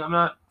pressure. I mean, I'm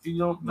not. If you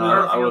don't. No, do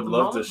anything I at would the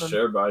love moment, to then-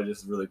 share, but I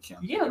just really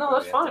can't. Yeah, think no,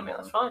 of that's any at the fine, man.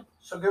 That's moment. fine.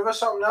 So give us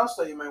something else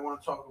that you might want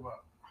to talk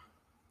about.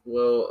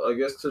 Well, I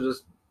guess to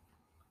just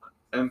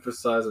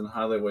emphasize and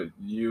highlight what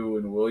you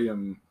and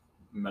William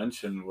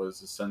mentioned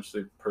was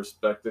essentially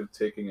perspective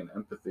taking and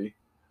empathy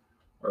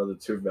are the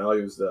two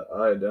values that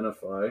I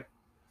identify.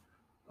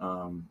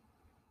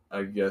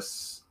 I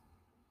guess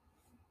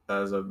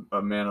as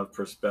a man of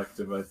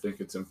perspective, I think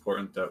it's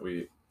important that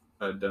we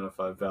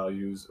identify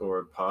values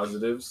or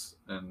positives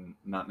and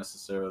not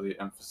necessarily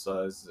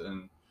emphasize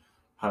and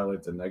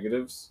highlight the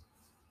negatives.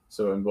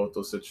 So in both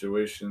those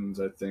situations,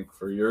 I think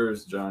for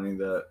yours, Johnny,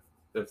 that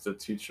if the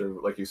teacher,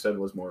 like you said,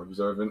 was more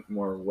observant,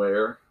 more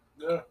aware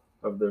Yeah.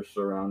 of their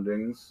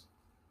surroundings,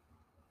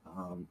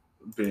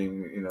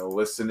 being,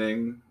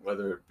 listening,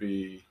 whether it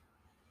be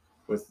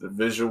with the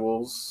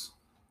visuals,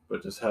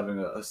 but just having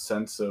a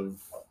sense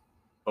of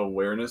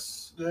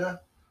awareness Yeah.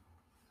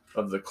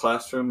 of the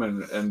classroom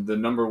and the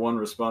number one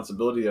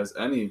responsibility as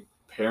any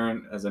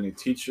parent, as any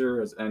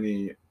teacher, as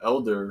any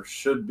elder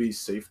should be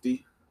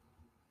safety.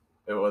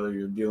 And whether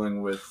you're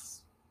dealing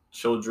with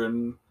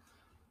children,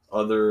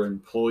 other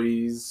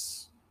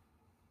employees,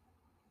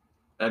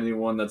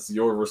 anyone that's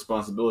your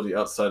responsibility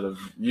outside of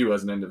you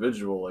as an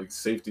individual, like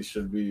safety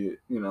should be,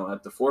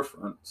 at the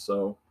forefront.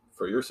 So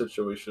for your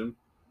situation,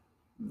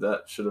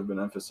 that should have been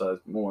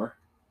emphasized more.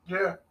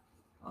 Yeah.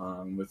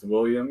 With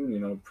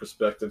William,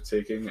 perspective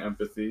taking,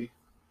 empathy,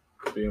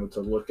 being able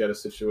to look at a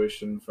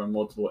situation from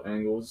multiple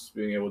angles,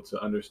 being able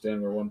to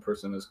understand where one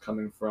person is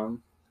coming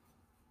from,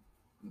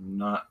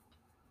 not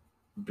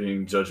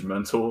being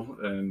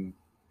judgmental and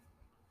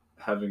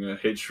having a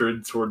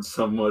hatred towards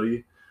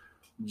somebody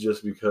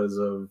just because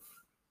of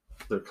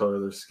the color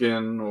of their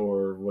skin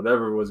or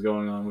whatever was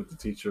going on with the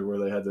teacher, where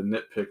they had to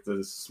nitpick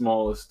the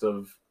smallest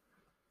of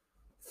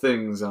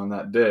things on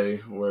that day,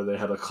 where they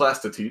had a class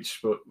to teach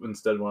but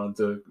instead wanted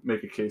to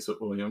make a case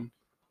with William.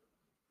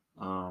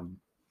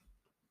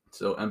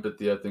 So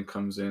empathy, I think,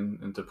 comes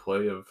into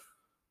play of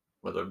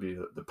whether it be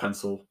the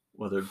pencil,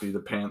 whether it be the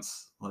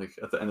pants. Like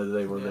at the end of the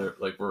day,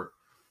 we're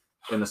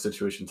in a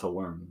situation to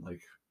learn.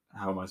 Like,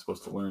 how am I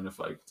supposed to learn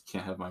if I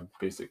can't have my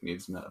basic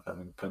needs met of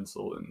having a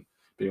pencil and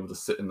be able to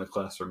sit in the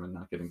classroom and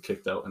not getting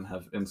kicked out and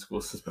have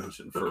in-school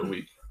suspension for a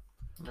week?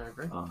 I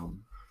agree.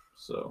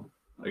 So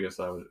I guess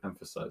I would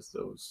emphasize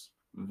those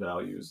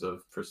values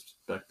of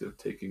perspective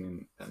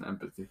taking and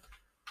empathy.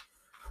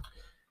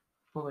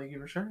 Well, thank you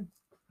for sharing.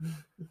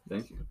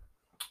 Thank you.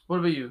 What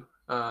about you?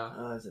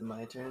 Is it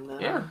my turn now?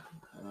 Yeah.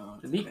 Oh,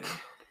 it's Unique. okay.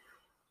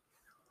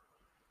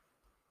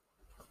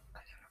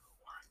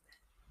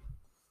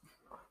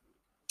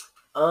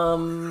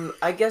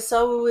 I guess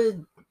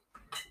I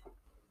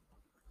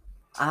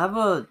have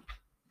a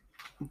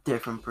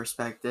different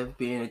perspective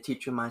being a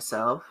teacher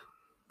myself.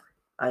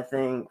 I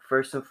think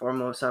first and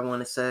foremost, I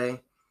want to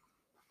say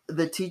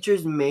the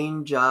teacher's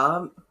main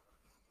job,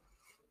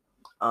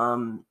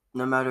 no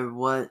matter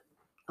what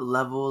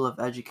level of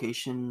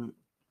education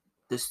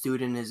the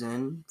student is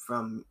in,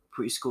 from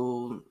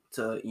preschool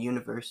to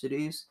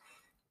universities,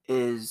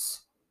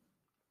 is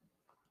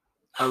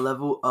a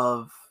level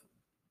of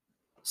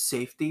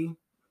safety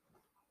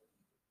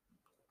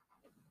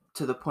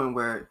to the point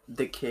where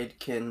the kid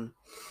can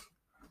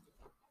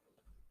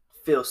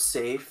feel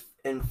safe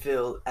and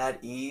feel at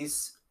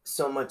ease,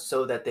 so much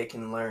so that they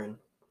can learn.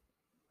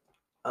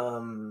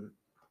 And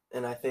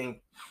I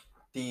think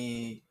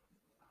the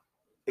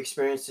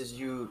experiences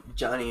you,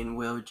 Johnny and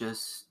Will,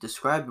 just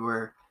described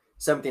were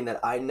something that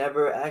I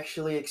never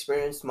actually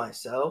experienced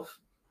myself.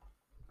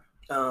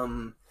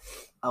 I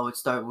would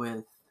start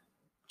with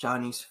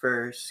Johnny's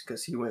first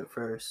because he went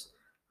first.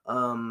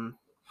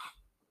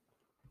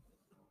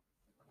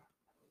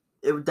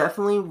 It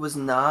definitely was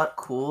not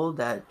cool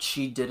that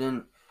she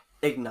didn't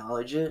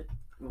acknowledge it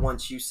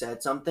once you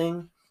said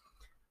something.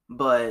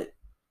 But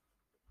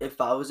if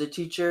I was a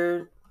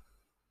teacher,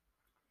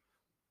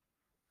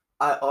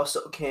 I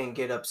also can't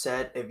get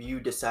upset if you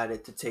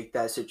decided to take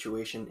that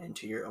situation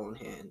into your own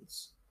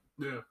hands.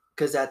 Yeah.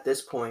 Because at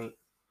this point,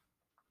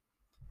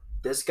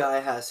 this guy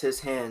has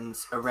his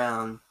hands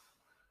around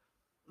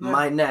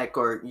my neck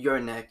or your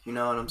neck, you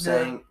know what I'm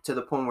saying? To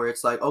the point where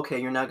it's like,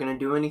 okay, you're not going to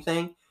do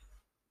anything.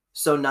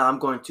 So now I'm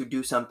going to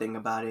do something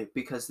about it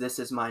because this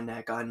is my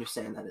neck. I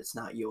understand that it's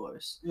not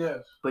yours. Yes.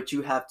 But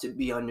you have to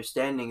be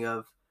understanding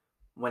of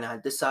when I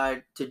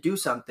decide to do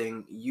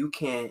something, you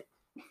can't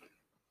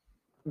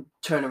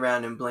turn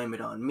around and blame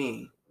it on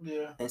me.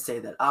 Yeah. And say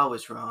that I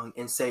was wrong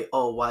and say,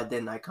 oh, why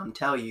didn't I come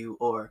tell you?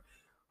 Or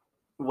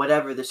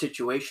whatever the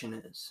situation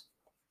is.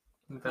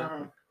 Okay.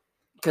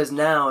 Because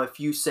now if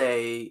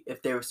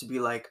there was to be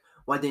like,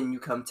 why didn't you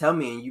come tell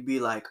me? And you'd be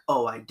like,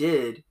 oh, I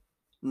did.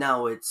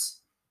 Now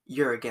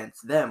you're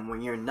against them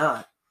when you're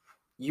not.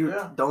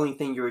 The only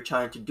thing you were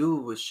trying to do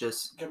was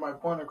just get my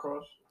point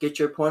across. Get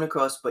your point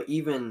across, but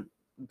even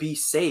be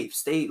safe.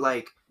 Stay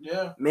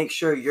make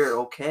sure you're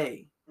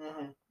okay.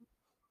 Mm-hmm.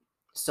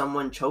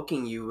 someone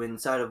choking you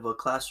inside of a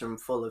classroom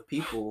full of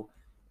people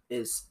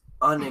is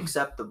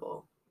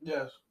unacceptable.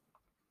 Yes.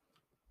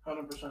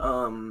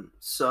 100%.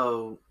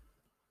 So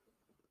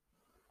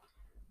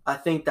I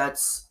think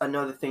that's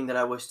another thing that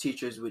I wish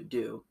teachers would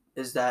do,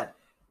 is that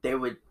they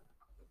would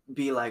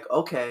be like,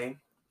 okay,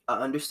 I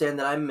understand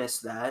that I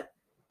missed that,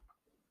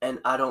 and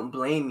I don't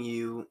blame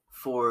you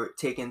for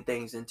taking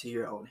things into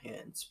your own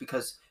hands,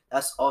 because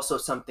that's also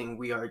something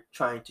we are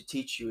trying to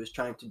teach you, is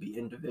trying to be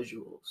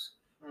individuals,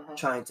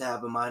 trying to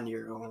have a mind of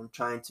your own,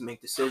 trying to make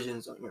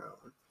decisions on your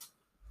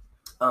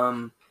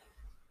own.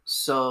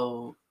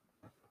 So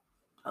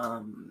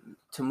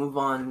to move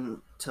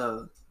on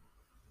to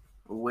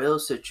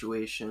Will's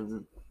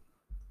situation,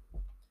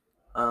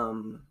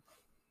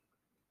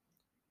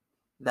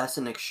 that's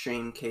an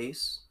extreme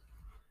case.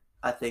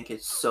 I think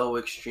it's so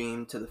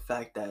extreme to the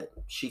fact that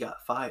she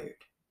got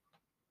fired.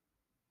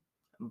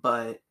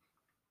 But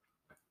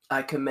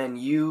I commend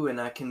you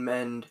and I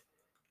commend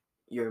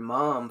your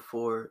mom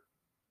for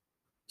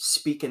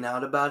speaking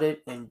out about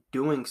it and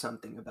doing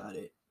something about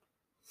it.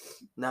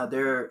 Now,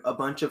 there are a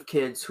bunch of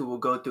kids who will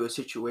go through a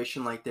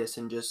situation like this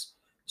and just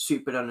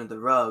sweep it under the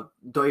rug.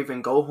 Don't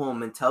even go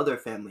home and tell their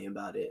family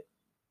about it.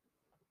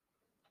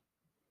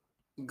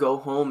 Go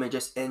home and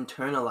just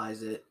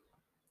internalize it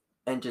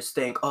and just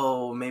think,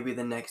 oh, maybe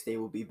the next day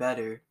will be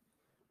better.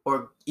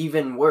 Or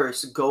even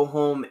worse, go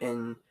home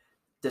and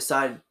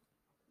decide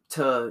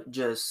to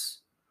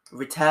just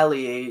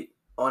retaliate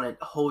on a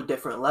whole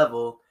different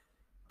level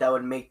that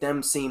would make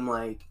them seem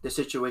like the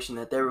situation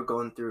that they were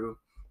going through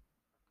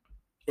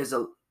is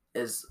a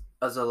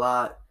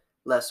lot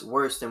less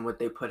worse than what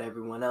they put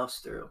everyone else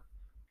through,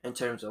 in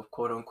terms of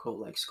quote unquote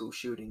like school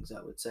shootings,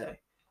 I would say.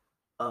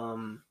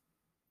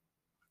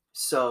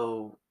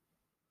 So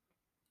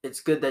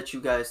it's good that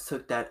you guys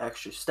took that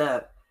extra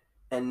step,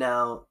 and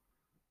now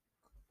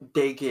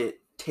they get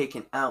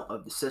taken out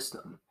of the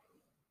system.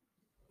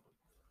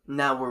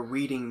 Now we're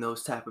weeding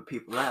those type of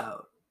people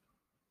out,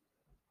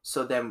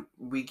 so then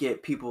we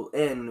get people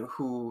in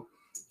who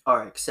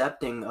are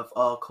accepting of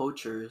all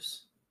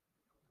cultures.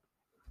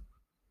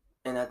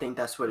 And I think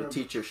that's what a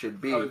teacher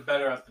should be. I was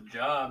better at the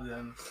job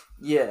than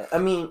Yeah, I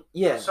mean,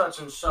 yeah. such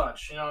and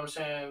such. You know what I'm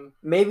saying?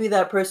 Maybe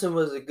that person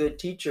was a good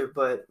teacher,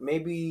 but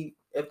maybe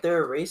if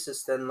they're a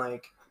racist, then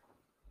like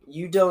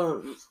you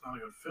don't It's not a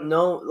good fit.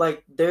 know,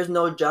 like there's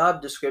no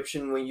job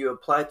description when you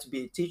apply to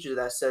be a teacher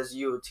that says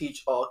you will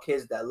teach all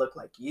kids that look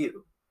like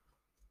you.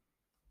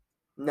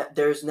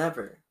 There's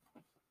never,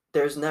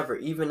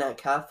 even at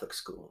Catholic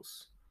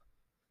schools.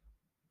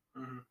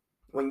 Mm-hmm.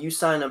 When you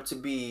sign up to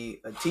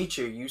be a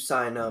teacher, you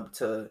sign up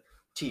to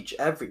teach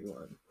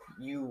everyone.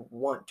 You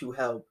want to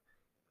help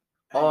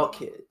all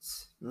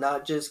kids,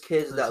 not just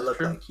kids that look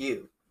like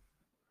you.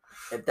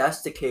 If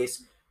that's the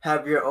case,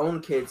 have your own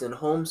kids and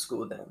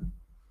homeschool them.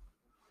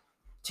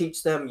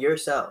 Teach them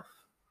yourself.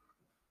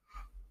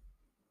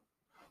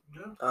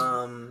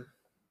 Yeah.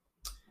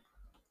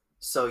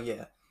 So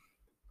yeah.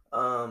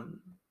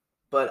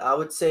 But I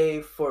would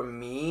say for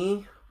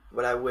me,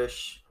 what I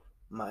wish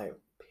my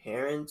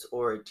parents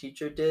or a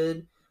teacher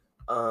did,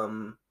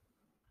 I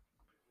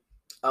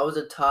was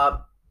a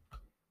top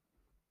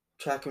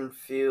track and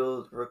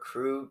field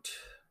recruit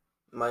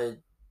my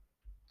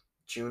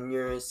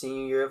junior and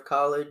senior year of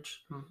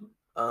college.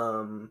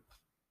 Mm-hmm.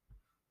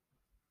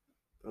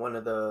 One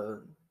of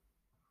the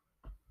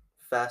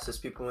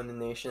fastest people in the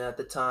nation at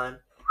the time.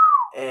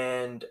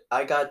 And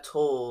I got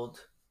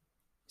told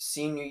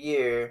senior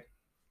year,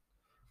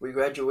 we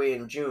graduate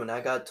in June,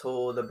 I got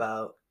told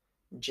about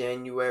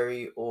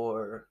January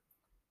or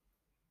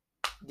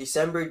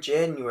December,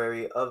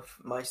 January of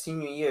my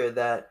senior year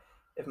that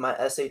if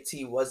my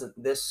SAT wasn't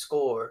this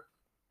score,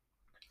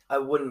 I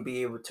wouldn't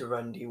be able to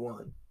run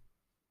D1.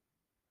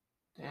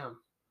 Damn.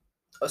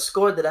 A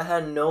score that I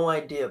had no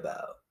idea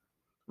about.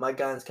 My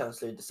guidance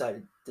counselor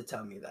decided to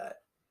tell me that.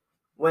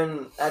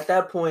 When at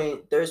that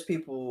point, there's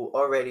people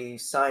already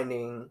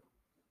signing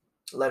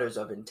letters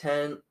of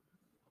intent.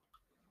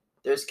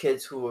 There's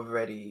kids who have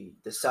already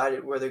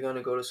decided where they're going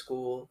to go to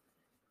school.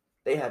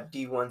 They have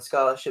D1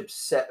 scholarships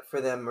set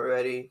for them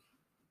already.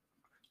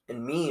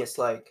 And me, it's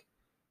like,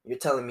 you're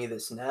telling me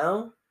this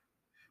now?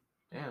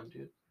 Damn,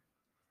 dude.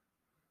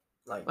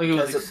 Like it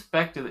was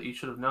expected that you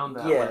should have known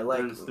that. Yeah,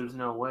 there's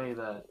no way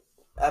that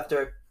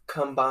after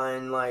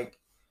combining my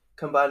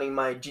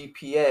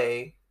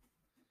GPA,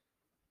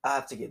 I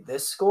have to get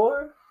this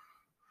score?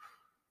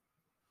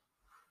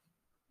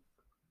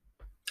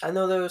 I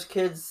know there was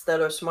kids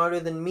that are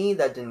smarter than me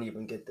that didn't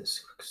even get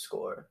this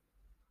score.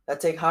 That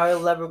take higher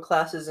level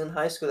classes in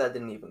high school that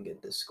didn't even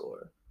get this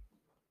score.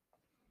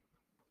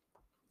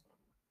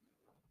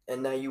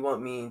 And now you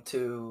want me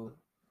to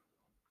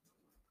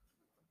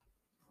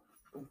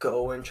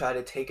go and try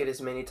to take it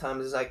as many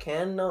times as I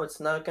can? No, it's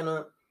not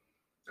gonna.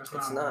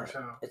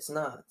 It's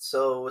not.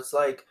 So it's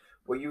like,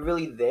 were you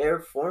really there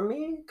for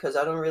me? Because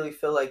I don't really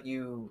feel like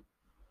you.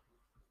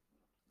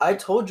 I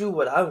told you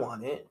what I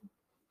wanted.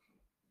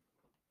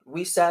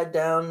 We sat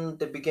down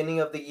the beginning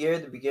of the year,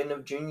 the beginning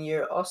of junior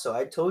year. Also,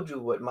 I told you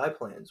what my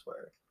plans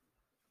were.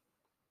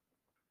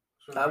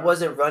 I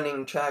wasn't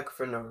running track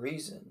for no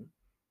reason.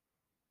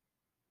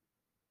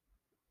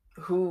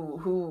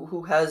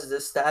 Who has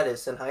this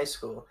status in high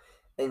school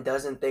and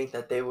doesn't think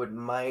that they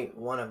might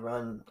want to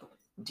run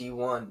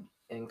D1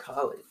 in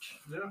college?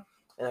 Yeah.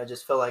 And I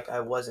just felt like I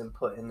wasn't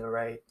put in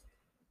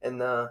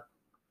the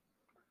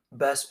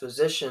best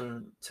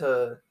position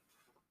to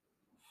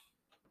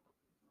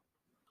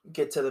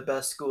get to the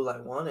best school I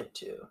wanted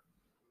to.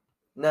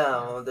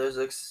 Now, there's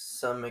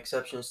some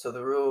exceptions to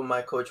the rule.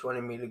 My coach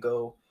wanted me to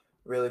go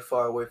really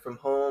far away from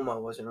home. I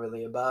wasn't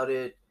really about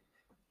it.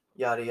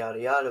 Yada, yada,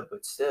 yada.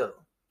 But still,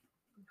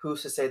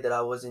 who's to say that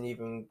I wasn't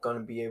even going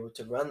to be able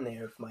to run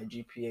there if my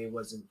GPA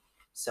wasn't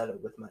set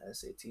up with my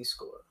SAT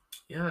score?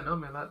 Yeah, no,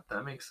 man,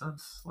 that makes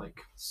sense. Like,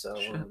 So,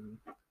 shit.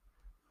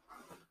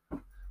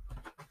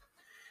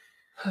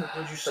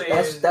 Would you say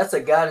that's a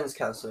guidance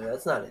counselor.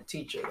 That's not a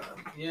teacher,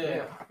 though.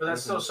 Yeah, but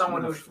that's still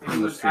someone In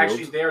who's the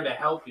actually field. there to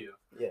help you.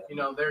 Yeah. You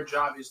know, their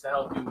job is to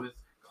help you with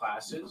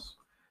classes,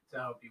 to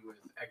help you with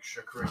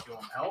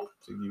extracurriculum help.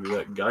 To give you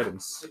that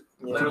guidance.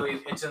 Yeah.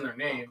 Literally, it's in their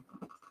name.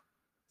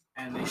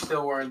 And they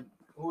still weren't.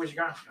 Who was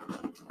your guy?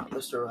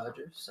 Mr.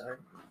 Rogers, sorry.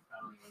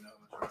 I don't even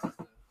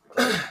know.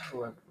 What's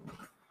Whoever.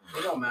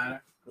 It don't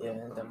matter. Yeah,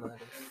 it doesn't matter.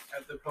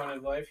 At the point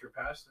of life, you're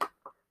past it.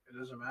 It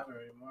doesn't matter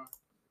anymore.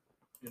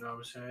 You know what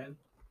I'm saying?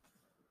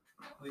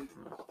 We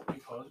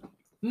pause.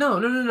 no.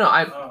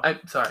 Oh.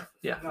 I'm sorry.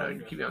 Yeah, No, no, you're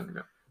good. keep going.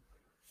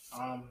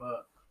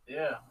 But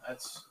yeah,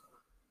 that's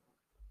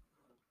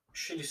a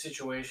shitty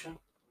situation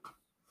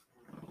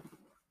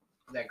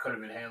that could have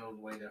been handled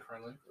way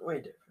differently. Way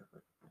different.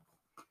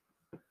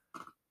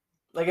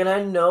 Like, and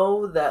I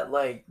know that,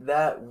 like,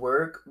 that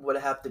work would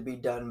have to be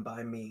done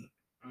by me.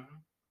 Mhm.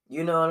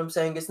 You know what I'm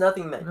saying? It's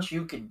nothing that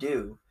you could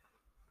do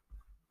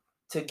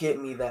to get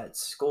me that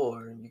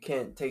score. You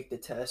can't take the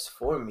test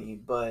for me,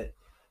 but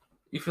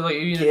You feel like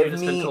you give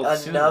just been me told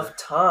enough sooner.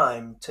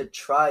 time to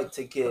try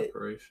to get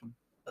Preparation.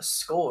 a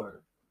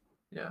score.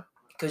 Yeah.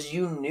 Because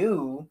you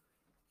knew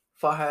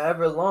for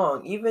however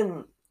long,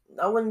 even,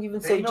 I wouldn't even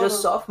They say know just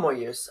the- sophomore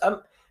years.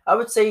 I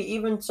would say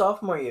even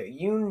sophomore year,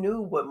 you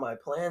knew what my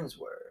plans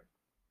were.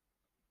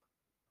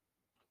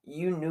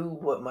 You knew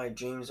what my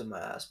dreams and my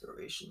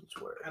aspirations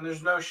were. And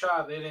there's no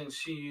shot they didn't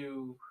see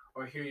you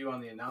or hear you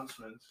on the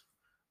announcements.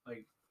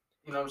 Like,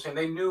 you know what I'm saying?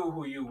 They knew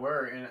who you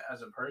were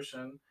as a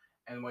person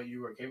and what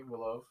you were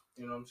capable of.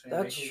 You know what I'm saying?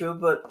 That's They- true,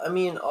 but I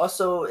mean,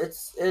 also it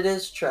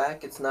is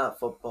track. It's not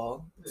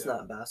football. It's Yeah.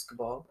 not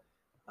basketball.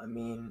 I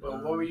mean,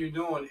 But what were you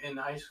doing in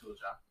high school,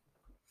 John?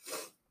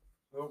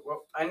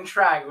 In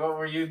track, what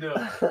were you doing?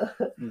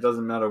 It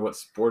doesn't matter what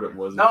sport it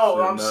was. No,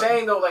 It's, I'm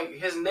saying though, like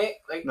his name,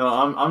 like No,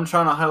 I'm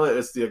trying to highlight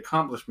it's the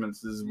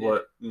accomplishments is Yeah.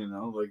 what, you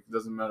know, like it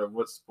doesn't matter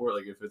what sport,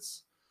 like if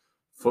it's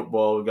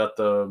football, we got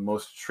the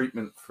most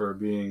treatment for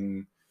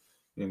being,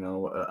 you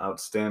know,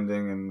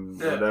 outstanding and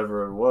Yeah.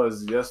 whatever it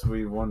was. Yes,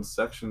 we won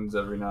sections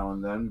every now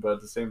and then, but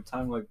at the same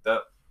time, like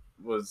that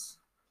was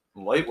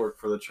light work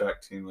for the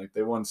track team. Like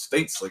they won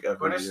states like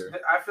every but it's, year.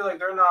 I feel like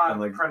they're not And,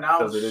 like, pronounced.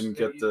 because they didn't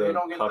get the they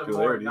don't get the more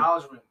popularity.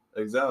 acknowledgement.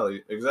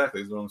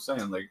 Exactly is what I'm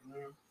saying. Like,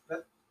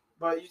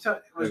 But you tell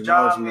was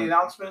John the Acknowledgement.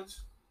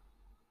 announcements?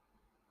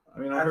 I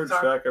mean, At I the heard time?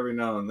 track every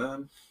now and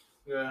then.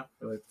 Yeah.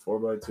 Like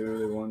 4x2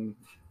 they won,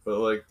 but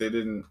like they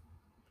didn't.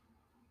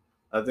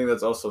 I think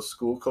that's also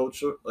school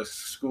culture,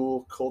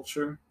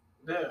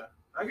 Yeah.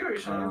 I get what you're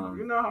saying. Um,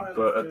 you know how I but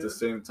look at the it.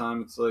 same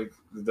time it's like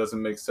it doesn't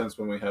make sense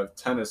when we have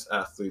tennis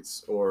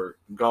athletes or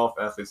golf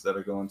athletes that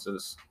are going to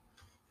this,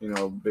 you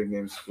know, big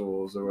name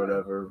schools or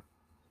whatever.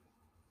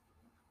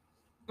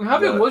 How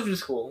big But- was your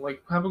school?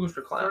 Like, how big was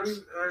your class?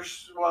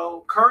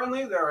 30,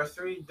 currently there are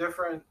three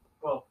different.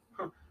 Well,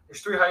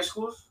 there's three high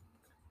schools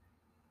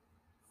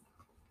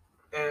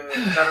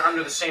that are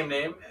under the same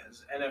name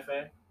as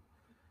NFA.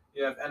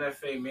 You have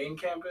NFA main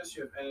campus,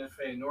 you have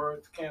NFA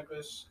North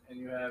campus, and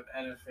you have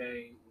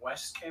NFA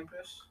West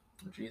campus.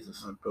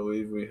 Jesus. I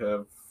believe we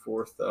have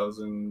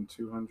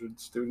 4,200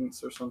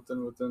 students or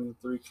something within the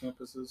three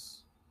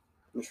campuses.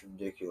 It's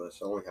ridiculous.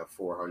 I only have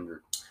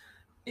 400.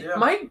 Yeah.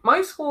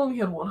 My school only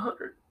had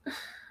 100.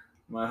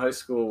 My high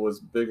school was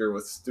bigger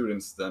with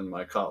students than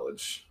my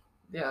college.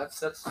 Yeah,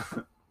 that's.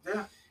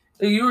 Yeah.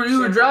 You were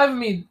Same. driving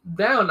me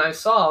down. I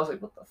saw. I was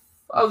like, what the.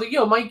 I was like,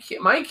 yo,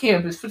 my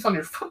campus fits on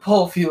your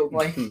football field.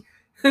 Like,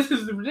 this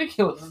is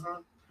ridiculous.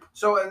 Mhm.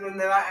 So, and in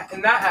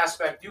that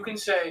aspect, you can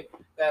say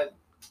that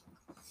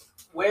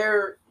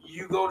where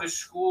you go to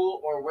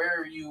school or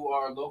where you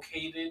are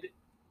located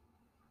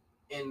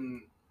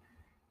in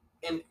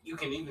you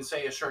can even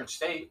say a certain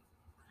state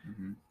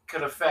Mhm.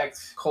 could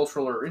affect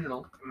Cultural or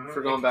regional.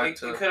 For going back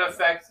to- it could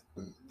affect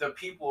the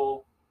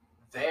people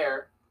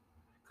there,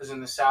 because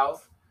in the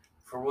South,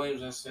 for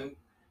Williams instance,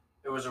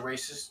 there was a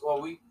racist.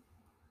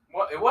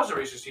 It was a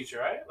racist teacher,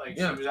 right? Like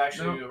Yeah. she was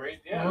actually No, a racist.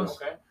 it Yeah, was.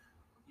 okay.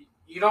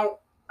 You don't.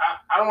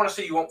 I don't want to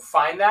say you won't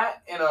find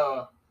that in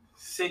a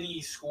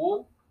city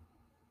school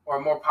or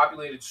a more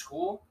populated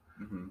school,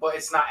 Mhm. but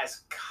it's not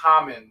as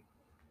common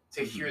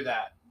to Mm-hmm. hear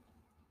that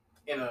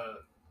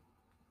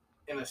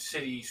in in a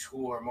city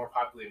school or a more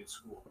populated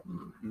school.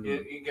 Mhm.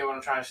 You get what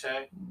I'm trying to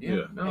say?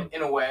 Yeah. No.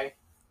 In a way.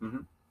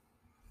 Mhm.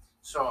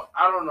 So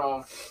I don't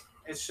know.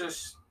 It's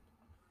just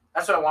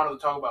that's what I wanted to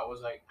talk about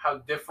was like how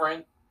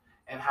different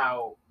and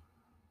how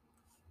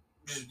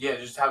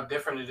just how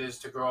different it is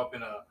to grow up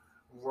in a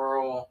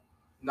rural,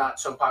 not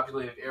so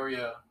populated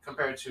area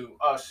compared to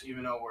us,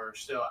 even though we're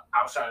still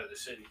outside of the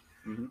city.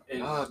 Mhm. It's,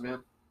 God,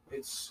 man.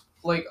 it's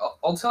Like,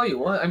 I'll tell you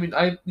what. I mean,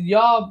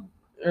 y'all,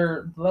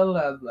 or blah,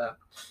 blah, blah.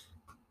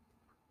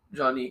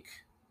 Janique.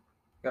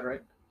 Got it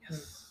right?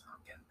 Yes. I'm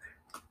getting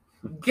there.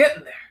 I'm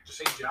getting there. just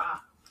say Ja.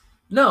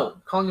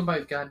 No, calling him by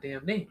his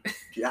goddamn name.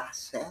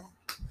 Just that.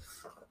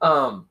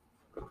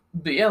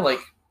 But yeah, like,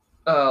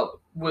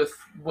 with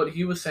what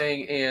he was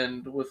saying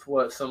and with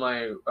what some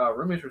of my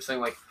roommates were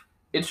saying, like,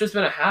 it's just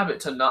been a habit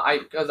to not.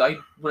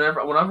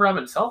 Whenever I'm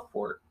in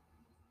Southport,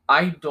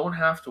 I don't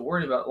have to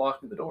worry about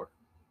locking the door.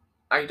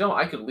 I don't.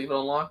 I could leave it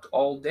unlocked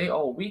all day,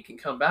 all week, and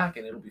come back,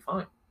 and it'll be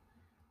fine.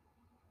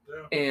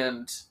 Yeah.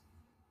 And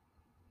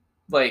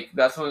like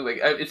that's something like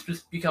it's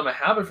just become a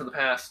habit for the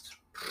past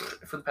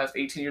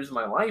 18 years of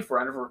my life where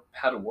I never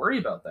had to worry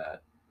about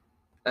that.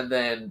 And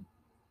then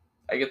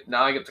I get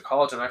to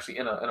college. I'm actually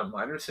in a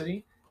minor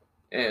city,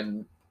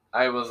 and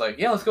I was like,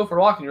 yeah, let's go for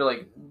a walk. And you're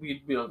like,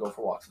 we don't go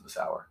for walks at this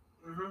hour.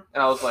 Mm-hmm.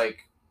 And I was like,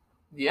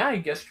 yeah, I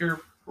guess you're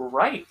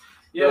right.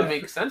 Yeah. That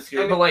makes sense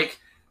here. And But like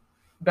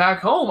back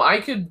home, I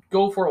could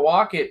go for a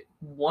walk at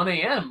 1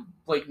 a.m.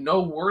 like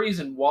no worries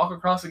and walk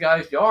across the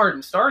guy's yard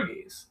and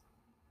stargaze.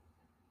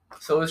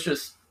 So it's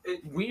just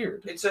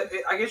weird.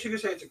 I guess you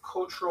could say it's a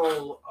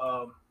cultural.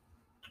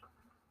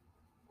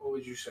 What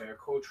would you say? A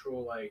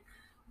cultural like.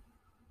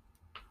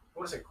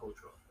 What is it?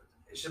 Cultural.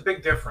 It's a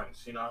big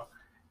difference, you know.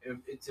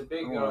 It's a I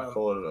big. don't want to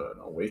call it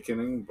an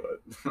awakening,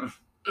 but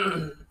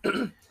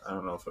I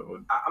don't know if it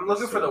would. I'm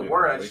looking for the necessarily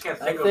word. be I just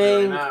can't I think of it right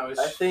think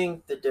now. I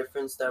think the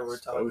difference that we're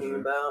talking Exposure.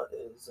 about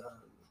is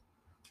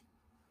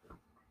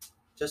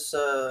just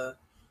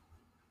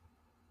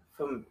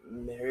from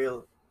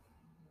Mariel.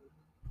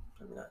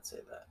 Let me not say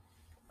that.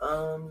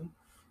 All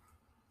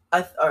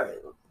right.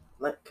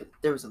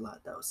 There was a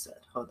lot that was said.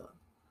 Hold on.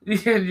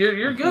 Yeah,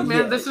 you're good, man.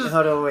 Yeah, This is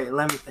hold on. Wait.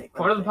 Let me think.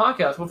 part of the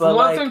podcast. Well, But from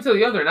one like- thing to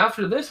the other, and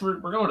after this, we're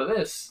going to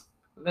this.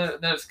 Then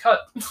it's cut.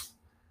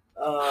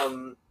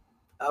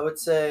 I would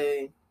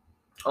say.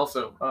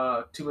 Also,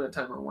 2-minute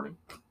timer warning.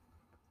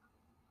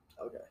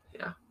 Okay.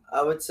 Yeah.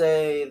 I would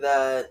say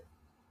that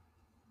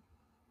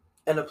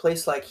in a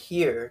place like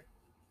here,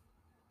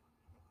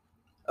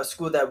 a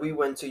school that we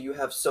went to, you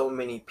have so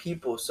many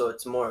people, so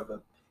it's more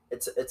of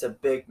it's a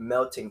big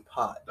melting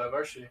pot.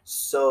 diversity.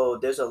 So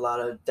there's a lot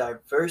of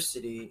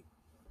diversity.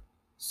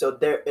 So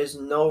there is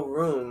no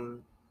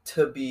room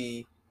to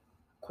be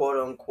quote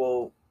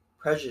unquote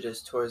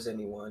prejudiced towards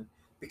anyone,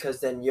 because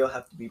then you'll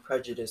have to be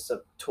prejudiced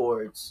up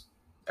towards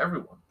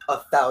Everyone.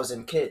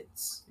 1,000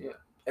 kids. Yeah.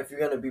 If you're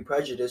gonna be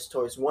prejudiced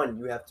towards one,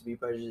 you have to be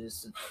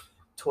prejudiced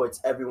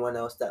towards everyone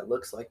else that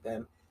looks like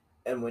them.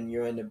 And when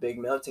you're in a big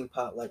melting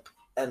pot like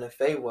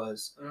NFA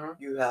was, Mm-hmm.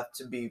 you have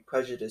to be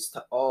prejudiced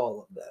to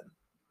all of them.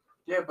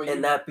 Yeah, but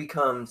And that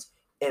becomes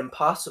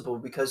impossible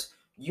because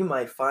you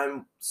might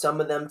find some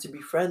of them to be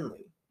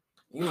friendly.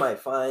 You might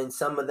find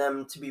some of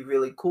them to be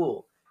really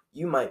cool.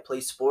 You might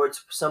play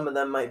sports. Some of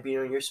them might be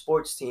on your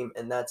sports team,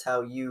 and that's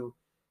how you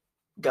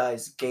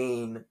guys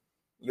gain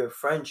your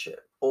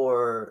friendship.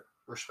 Or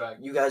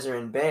respect. you guys are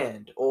in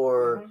band,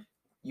 or Mhm.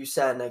 you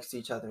sat next to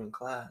each other in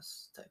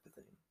class type of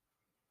thing.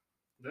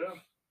 Yeah.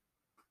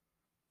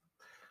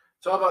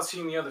 It's all about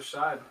seeing the other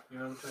side. You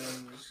know what I'm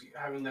saying? Just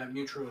having that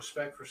mutual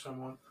respect for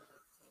someone.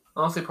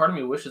 Honestly, part of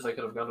me wishes I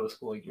could have gone to a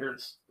school like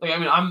yours. Like, I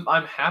mean, I'm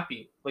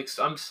happy. Like,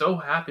 I'm so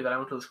happy that I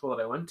went to the school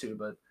that I went to.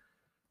 But,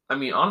 I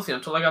mean, honestly,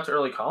 until I got to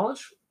early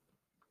college,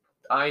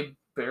 I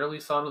barely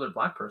saw another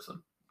black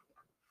person.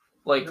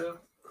 Like, Yeah.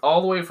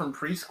 all the way from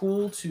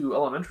preschool to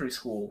elementary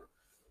school,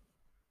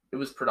 it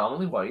was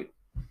predominantly white.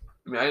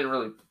 I mean, I didn't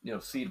really,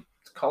 see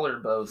color,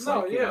 but I was No,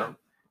 like, yeah.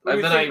 When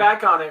And you then think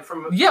back on it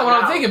from Yeah, when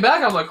I'm now- thinking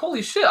back, I'm like,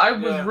 holy shit, I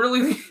was Yeah.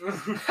 really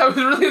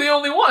the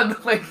only one.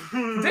 Like,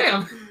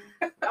 damn.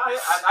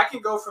 I can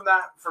go from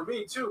that for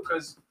me too,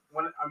 because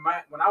when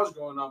I was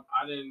growing up,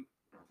 I didn't.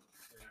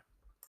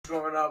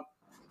 Growing up,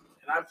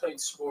 and I played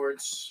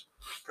sports,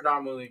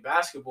 predominantly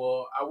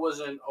basketball. I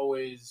wasn't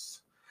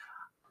always.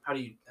 How do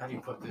you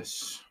put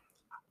this?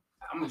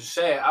 I'm gonna just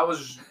say it. I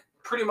was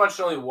pretty much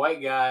the only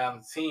white guy on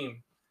the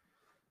team,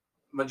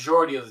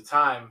 majority of the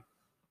time.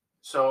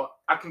 So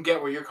I can get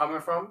where you're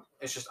coming from.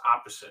 It's just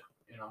opposite,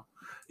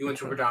 You went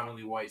to a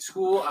predominantly white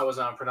school. I was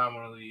on a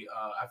predominantly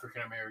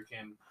African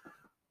American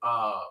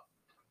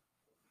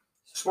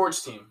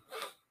sports team.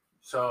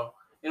 So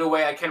in a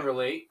way, I can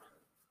relate.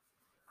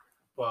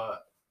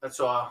 But that's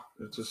all.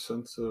 It's a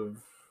sense of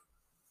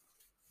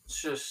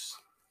It's just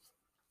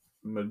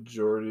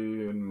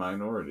majority and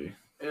minority.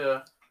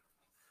 yeah.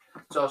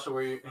 It's also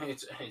where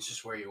it's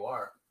just where you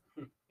are.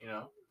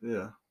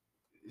 Yeah.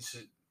 It's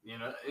just,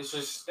 it's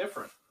just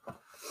different.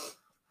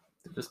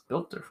 They're just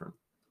built different.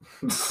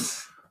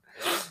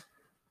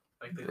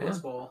 Like the Yeah.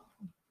 baseball.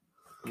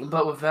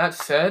 But with that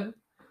said,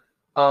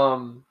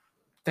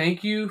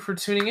 Thank you for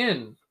tuning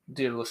in,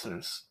 dear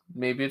listeners.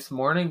 Maybe it's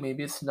morning,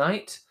 maybe it's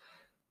night,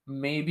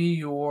 maybe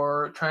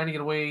you're trying to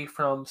get away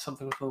from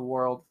something within the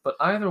world. But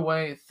either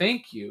way,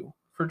 thank you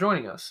for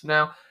joining us.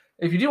 Now,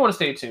 if you do want to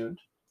stay tuned,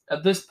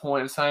 at this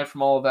point, aside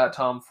from all of that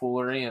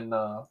tomfoolery and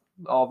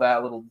all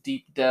that little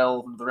deep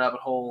delve into the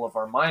rabbit hole of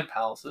our mind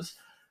palaces,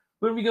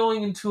 we're going to be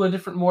going into a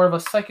different, more of a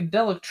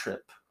psychedelic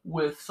trip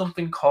with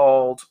something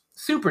called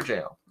Super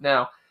Jail.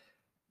 Now,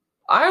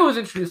 I was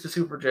introduced to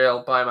Super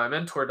Jail by my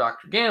mentor,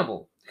 Dr.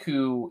 Gamble,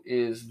 who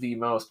is the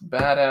most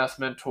badass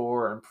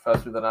mentor and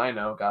professor that I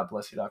know. God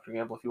bless you, Dr.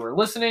 Gamble. If you were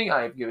listening,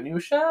 I have given you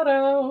a shout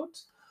out.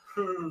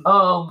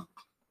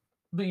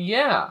 But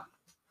yeah,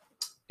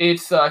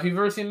 it's if you've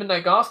ever seen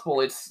Midnight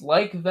Gospel, it's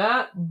like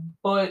that,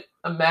 but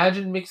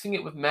imagine mixing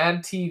it with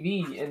Mad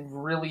TV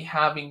and really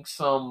having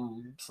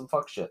some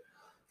fuck shit.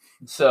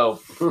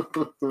 So,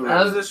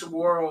 Out of this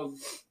world,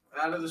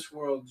 what is it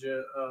called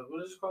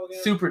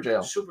again? Super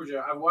Jail. Super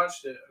Jail. I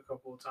watched it a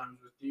couple of times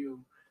with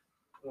you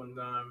one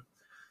time.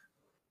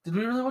 Did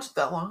we really watch it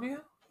that long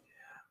ago?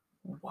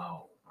 Yeah.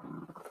 Wow.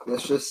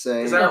 Let's just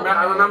say. 'Cause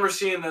I remember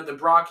seeing the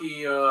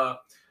Brocky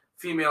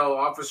female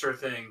officer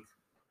thing.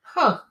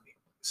 Huh.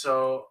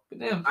 So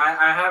Damn.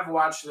 I have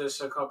watched this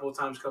a couple of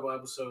times, couple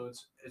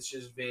episodes. It's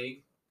just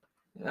vague.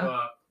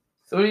 Yeah.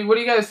 So what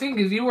do you guys think?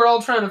 Because you were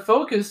all trying to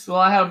focus while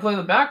I had to play in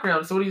the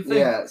background. So what do you think?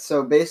 Yeah,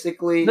 so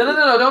basically. No.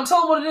 Don't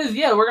tell them what it is.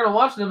 Yeah, we're gonna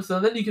watch an episode,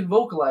 and then you can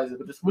vocalize it.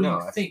 But just what do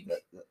you think?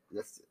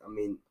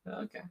 Okay.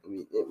 Okay.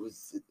 It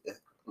was.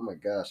 Oh my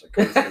gosh, I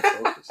couldn't stay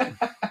focused.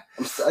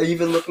 I'm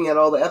even looking at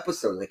all the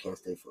episodes, I can't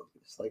stay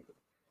focused. Like,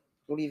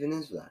 what even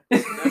is that?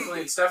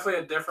 It's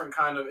definitely a different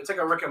kind of. It's like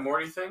a Rick and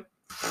Morty thing.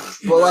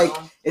 Well, like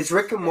it's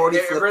Rick and Morty.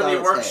 It really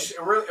works. Head.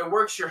 It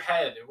works your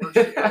head. It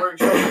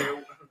works.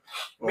 It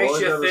makes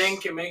you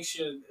think. It makes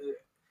you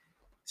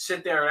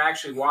sit there and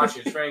actually watch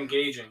it. It's very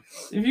engaging.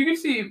 If you could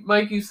see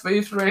Mikey's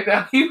face right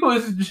now, he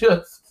was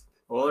just.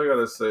 All I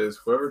gotta say is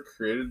whoever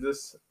created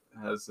this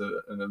has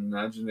an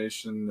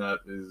imagination that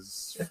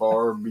is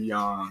far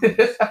beyond.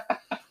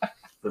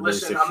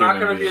 Listen, I'm not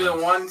going to be the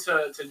one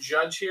to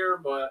judge here,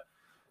 but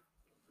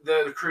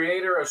the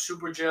creator of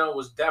Super Jail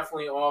was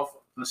definitely off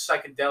a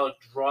psychedelic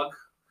drug,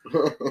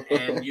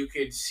 and you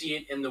could see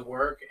it in the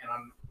work. And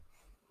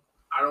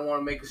I don't want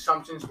to make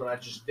assumptions, but I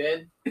just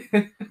did.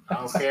 I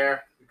don't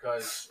care,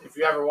 because if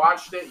you ever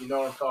watched it, you know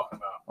what I'm talking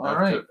about. All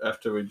right.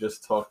 After we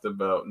just talked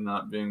about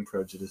not being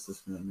prejudiced,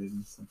 this man made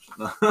an assumption.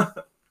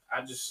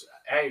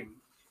 Hey,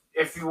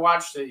 if you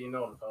watched it, you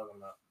know what I'm talking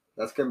about.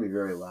 That's gonna be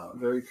very loud.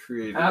 Very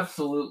creative.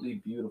 Absolutely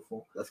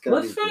beautiful. That's gonna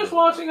Let's finish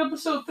watching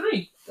episode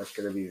 3. That's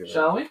gonna be very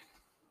shall we?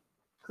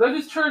 Because I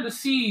just turned to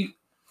see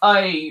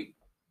a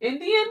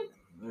Indian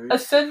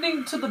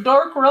ascending to the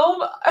dark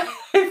realm. I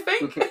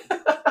think.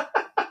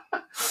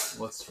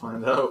 Let's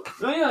find out.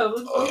 Oh,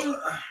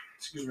 yeah.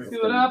 Excuse me. See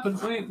what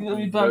happens. Let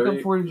me back up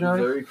for you,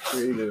 Johnny. Very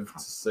creative, to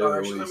say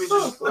the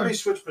least. Let me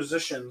switch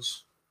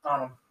positions on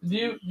them.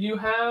 Do you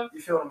have? You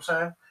feel what I'm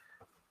saying?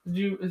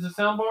 Is the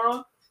soundbar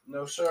on?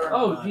 No, sir.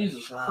 Oh,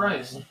 Jesus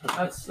Christ!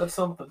 That's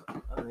something.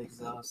 I'm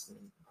exhausted.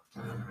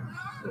 What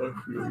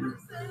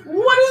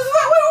is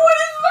that? What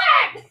is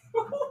that?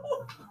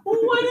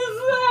 What is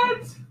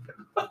that?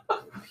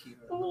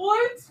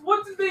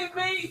 What did they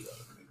make?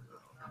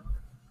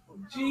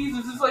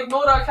 Jesus, it's like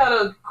MODOK had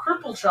a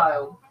cripple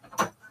child.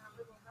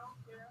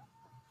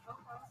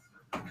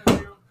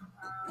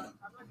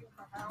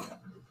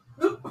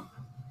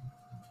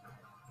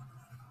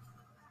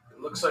 It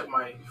looks like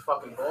my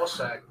fucking ball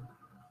sack.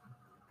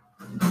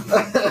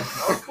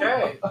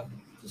 Okay.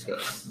 Just got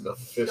the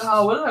fist.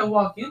 God, what did I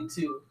walk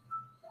into?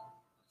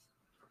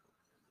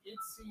 It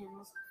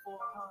seems 4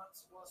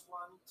 hearts was 1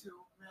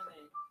 too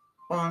many.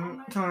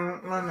 One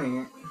time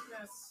money.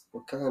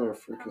 What kind of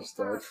freaking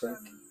Star Trek?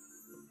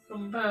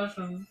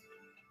 Compassion.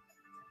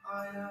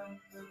 I am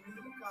the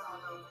new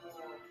god of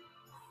war.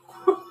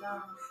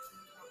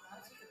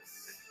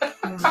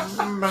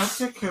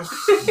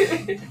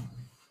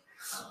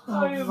 I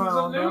am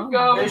the new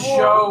god. This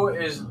show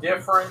is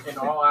different in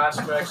all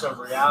aspects of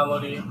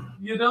reality.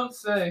 You don't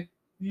say.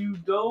 You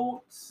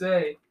don't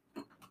say.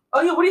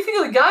 Oh yeah, what do you think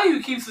of the guy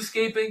who keeps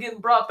escaping and getting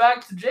brought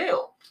back to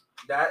jail?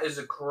 That is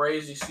a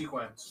crazy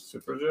sequence.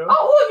 Super Joe?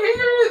 Oh look,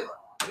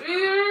 here it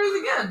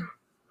is again.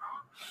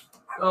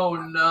 Oh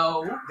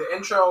no. The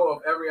intro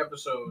of every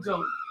episode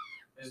Don't.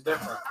 is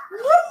different.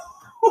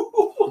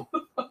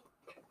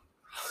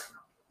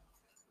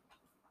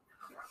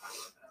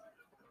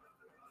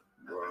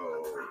 Bro.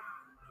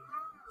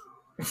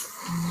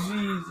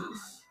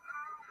 Jesus.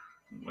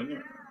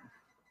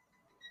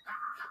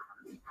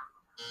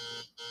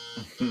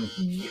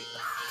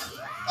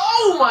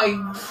 Oh my.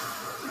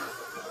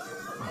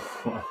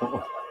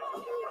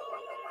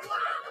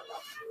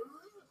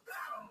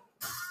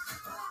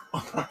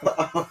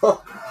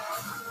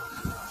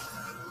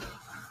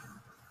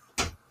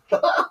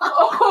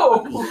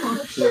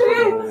 Oh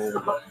shit.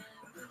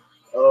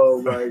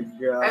 Oh my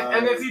god.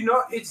 And if you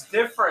know, it's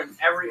different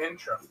every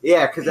intro.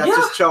 Yeah, because that's Yeah.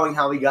 just showing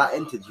how he got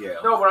into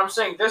jail. No, but I'm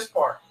saying this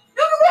part.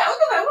 Look at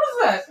that! What is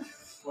that?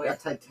 Wait, Got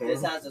Titan.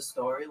 this has a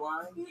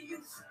storyline?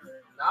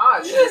 Nah,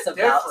 Is it's this just about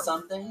different.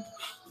 something?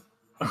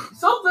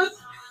 Something.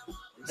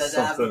 Does it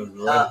have Something's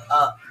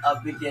right.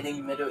 a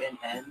beginning, middle, and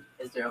end?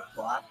 Is there a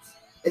plot?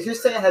 If you're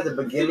saying it has a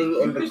beginning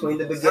in between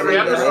the Every beginning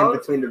and episode? in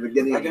between the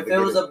beginning Like and if the it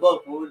was beginning. a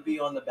book, what would be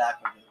on the back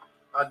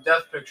of A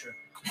death picture.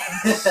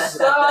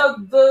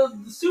 it?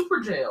 The super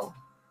jail.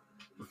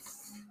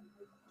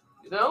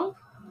 You know,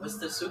 What's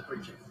the super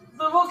jail?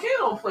 the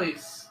volcano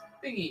place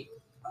thingy.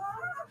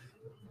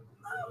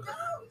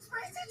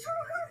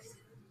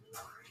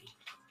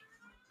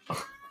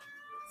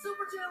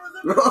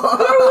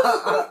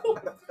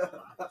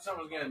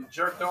 Someone's getting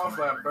jerked off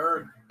by a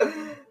bird.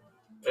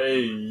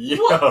 Hey, yo.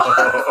 What the fuck?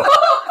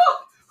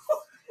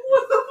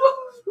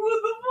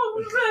 What the fuck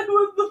was that?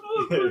 What the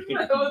fuck was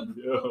that?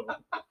 Yo.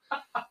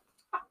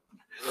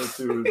 That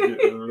dude was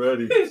getting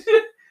ready.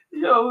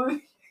 Yo, A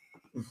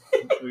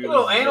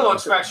little anal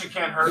inspection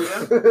can't hurt you.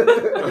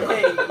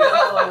 Hey, yo.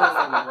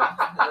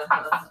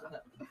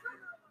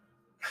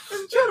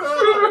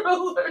 Intruder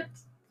alert.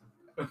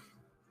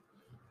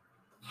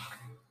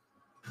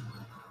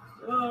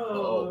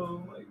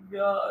 Oh my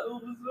god,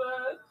 what was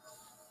that?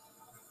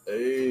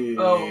 Hey.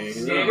 Oh,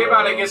 Yeah, they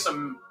about to get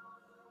some.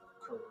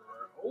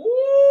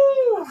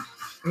 Ooh.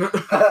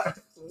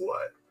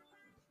 What?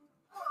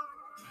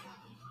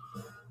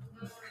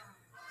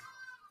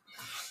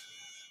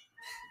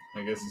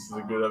 I guess this is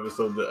a good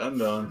episode to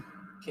end on.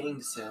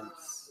 King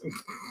Sims. Jared,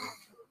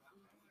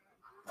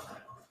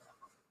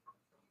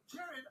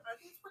 are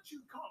these what you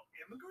call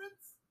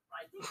immigrants?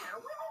 I think they're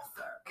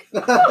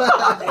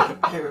women, sir.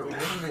 They're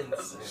women,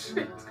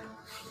 sir.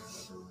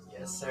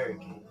 Yes, sir,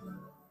 King.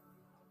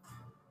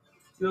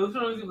 Yo, this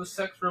reminds me of the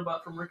sex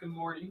robot from Rick and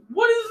Morty.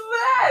 What is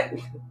that?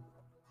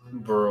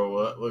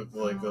 Bro, that looked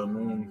like the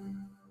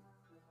moon.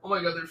 Oh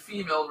my god, they're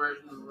female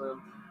versions of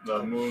them.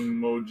 That moon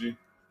emoji.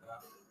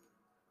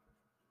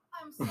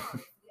 I'm sorry for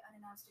the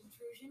unannounced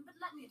intrusion, but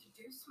let me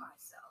introduce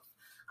myself.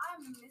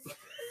 I'm Mistress,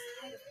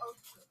 head of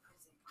Oakwood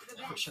Prison. The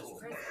best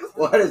prison.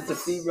 Why does the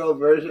female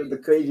version of the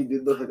crazy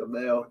dude look like a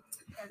male?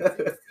 Sorry,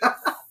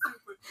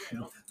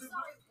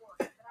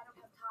 Warden, but I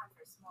don't have time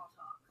for small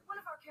talk. One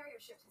of our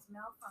carrier ships has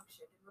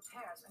malfunctioned and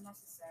repairs are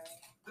necessary.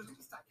 The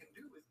least I can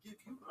do is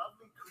give you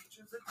lovely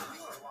creatures a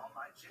tour while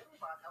my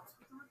jailbot helps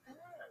with the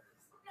repairs.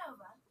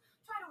 Nova,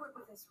 try to work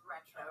with this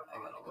retro I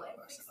gotta model go and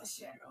to fix the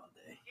ship. all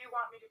day. You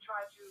want me to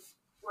try to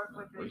work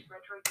with this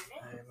retro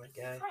unit? Alright, my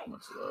guy. Great.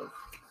 Much love.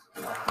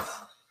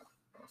 Nice.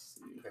 I'll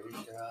see you. Pretty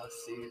sure I'll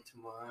see you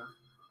tomorrow.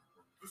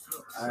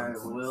 Alright,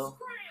 Will.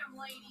 Scram,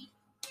 lady.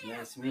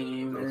 Nice meeting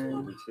you, Nice man.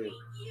 movie too. You.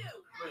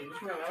 Wait,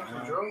 this man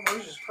actually drove?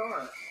 Where's his car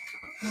at?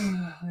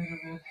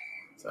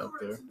 It's out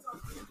there.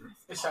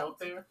 It's out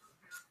there.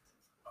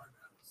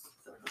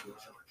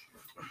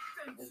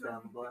 It's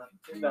down the block.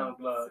 It's down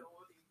blood.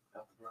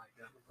 Down the block,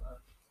 down the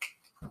block.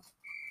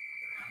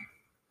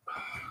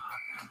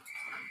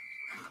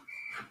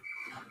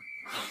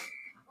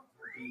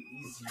 Be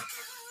easy.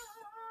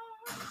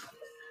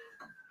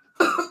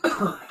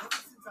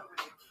 Since I was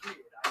a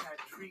kid, I had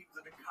dreams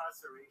of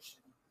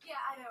incarceration. Yeah,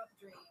 I don't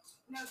dream.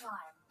 No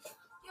time.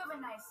 You have a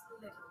nice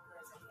little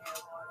prison here,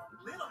 Warden.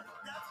 Little,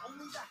 that's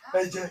only the half.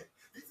 Hey, Jay.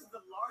 This is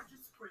the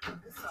largest prison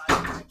this side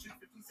of Section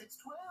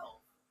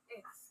 5612.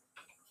 It's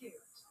cute.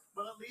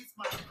 Well, at least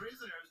my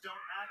prisoners don't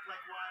act like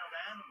wild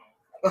animals.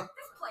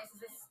 This place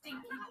is a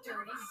stinky,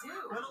 dirty zoo.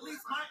 Well, at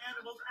least my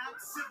animals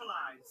act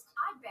civilized.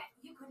 I bet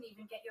you couldn't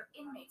even get your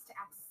inmates to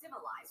act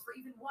civilized for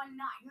even one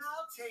night.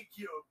 I'll take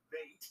your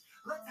bait.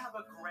 Let's have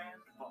a grand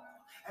ball,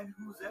 and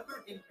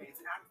whoever inmates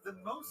act the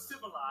most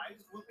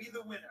civilized will be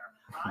the winner.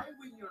 I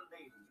win your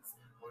ladies,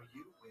 or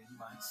you win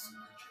my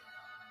super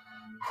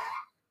jail.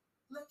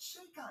 Let's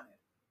shake on it.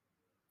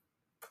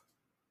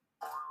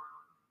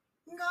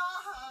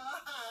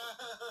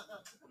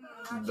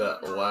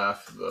 That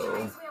laugh, though.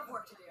 Guys, we have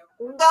work to do.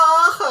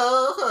 How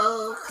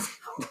are we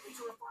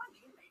to refine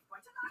the inmates by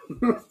tonight?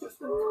 That's just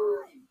the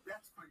time.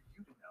 That's for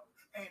you to know,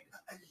 and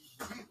you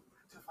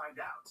to find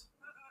out.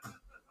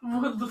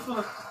 What the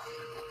fuck?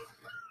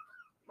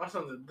 My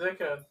son's a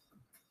dickhead.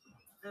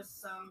 This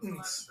sounds like the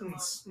most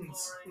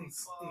boring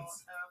ball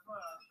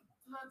ever.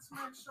 Let's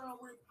make sure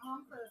we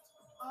pump it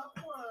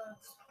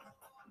upwards.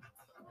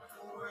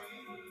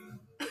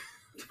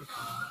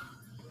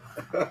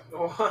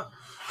 What?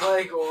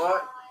 Like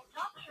what? I'm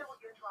not sure what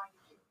you're trying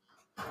to do.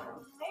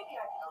 Maybe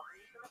I can offer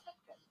you some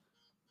assistance.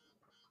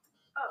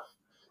 Oh,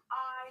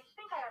 I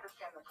think I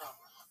understand the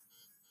problem.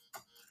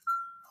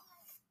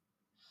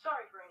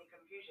 Sorry for any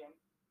confusion.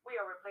 We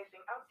are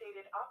replacing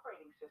outdated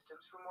operating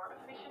systems for more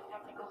efficient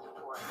technical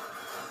support.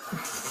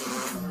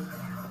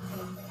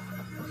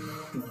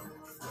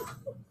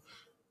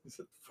 He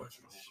said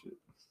fucking shit.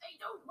 Hey,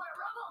 don't want a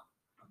rubble?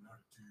 I'm not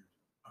a dude.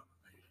 I'm a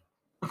lady.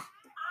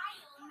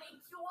 I'll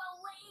make you a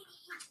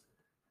lady.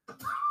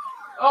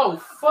 Oh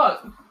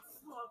fuck!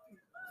 Sloppy.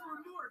 For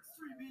more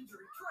extreme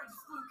injury, try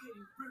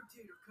dislocating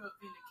rotator cuff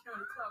in a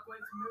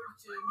counterclockwise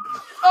motion.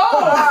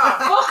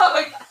 Oh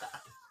fuck!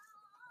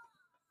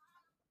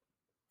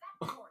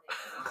 That morning,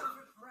 is an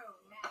overgrown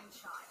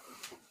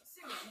man-child.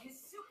 Soon, his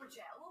super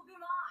jet will be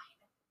mine.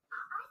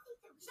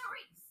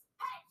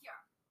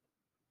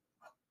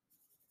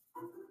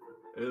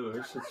 Ew,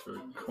 her shit's for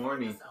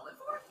corny.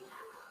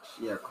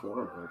 Yeah, corn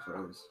on her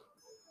toes.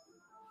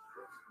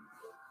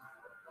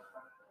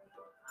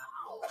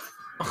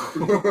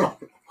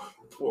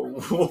 For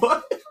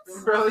what?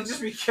 Bro, they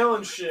just be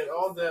killing shit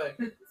all day.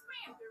 We had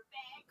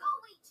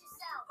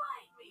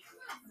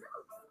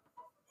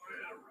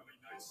a really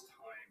nice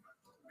time.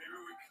 Maybe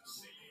we can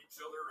see each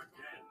other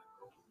again.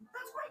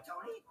 That's great,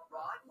 Tony.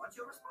 Rod, what's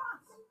your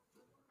response?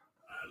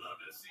 I'd love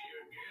to see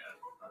you again.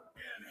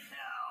 In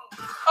hell.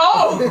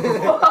 Oh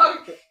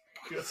fuck!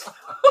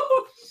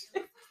 Oh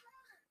shit!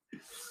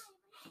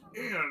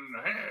 In hell.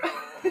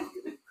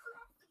 Maybe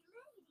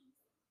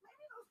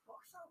those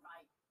books are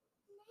right.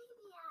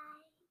 Maybe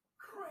I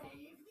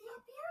crave the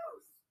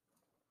abuse.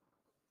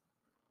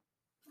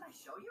 Can I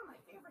show you my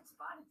favorite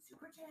spot in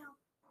Super Jail?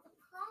 The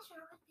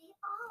pleasure would be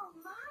all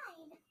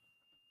mine.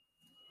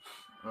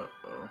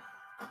 Uh-oh.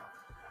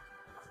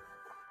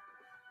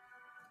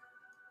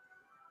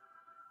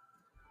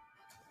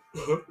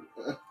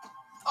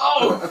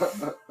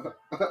 Oh!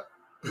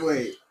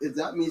 Wait, does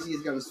that mean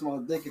he's got a small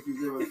dick if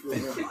he's able to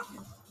feel him?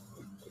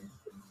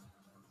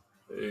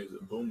 There's the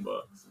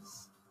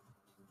boomboxes.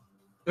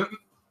 This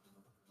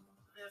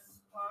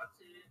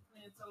party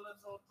needs a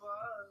little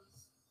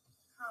buzz.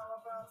 How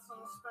about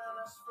some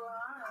Spanish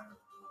fly?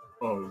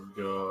 Oh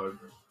god.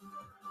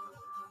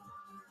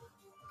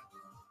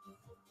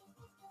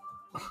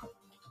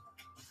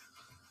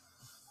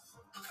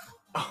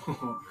 Oh. Oh,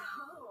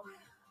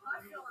 I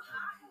feel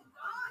hot and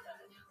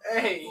bothered.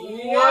 Hey,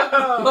 What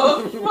the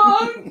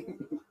fuck?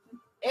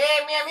 Hey,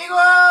 mi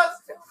amigos!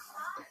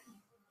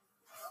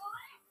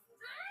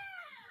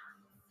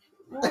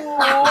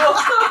 What?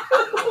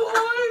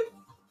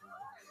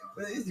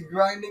 But he's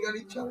grinding on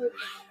each other.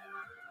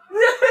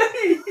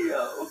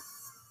 Yo.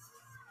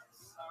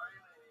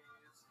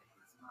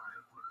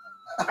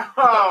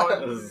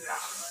 Oh,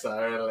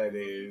 Sorry,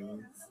 ladies. I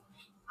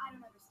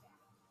don't understand.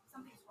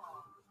 Something's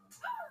wrong.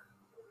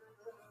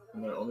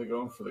 And they're only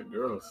going for the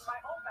girls. My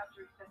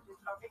olfactory senses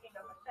are picking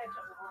up a scent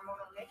of the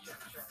hormonal nature.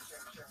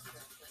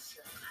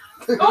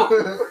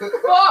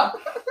 Fuck!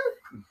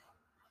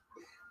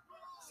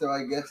 So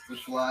I guess the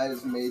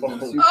flies made them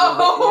super.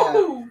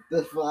 Oh! Yeah,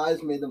 the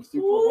flies made them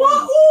super.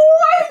 What?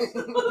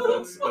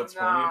 horny. That's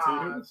funny to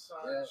you?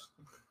 Yeah,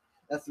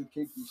 that's some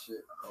kinky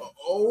shit.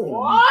 Oh.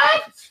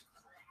 What?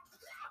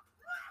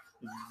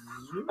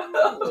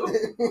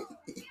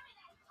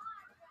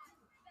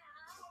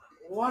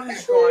 what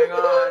is going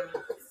on?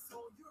 It's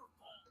all your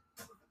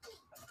fault.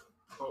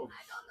 Oh.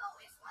 I don't know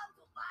which one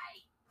to buy.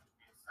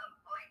 At some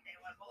point, they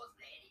were both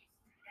ladies.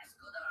 That's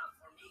good enough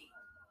for me.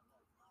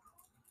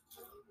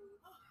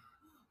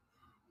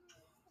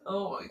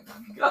 Oh my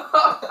god.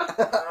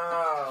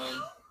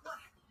 Oh. What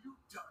have you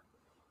done?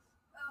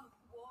 Oh,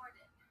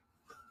 Warden.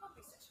 Don't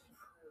be such a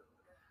prude.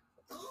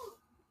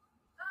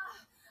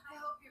 I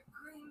hope you're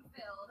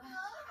cream-filled.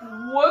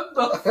 What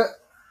the f-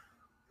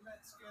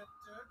 Let's get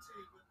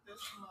dirty with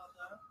this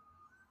mother.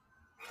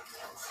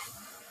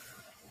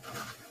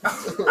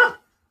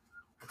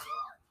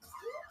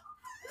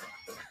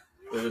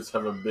 They just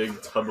have a big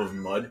tub of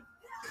mud.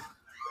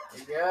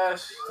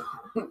 Yes.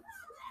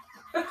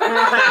 2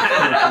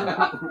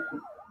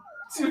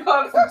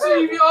 on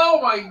TV. Oh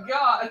my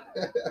god.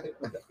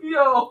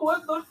 Yo,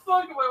 what the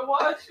fuck am I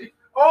watching?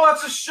 Oh,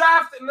 that's a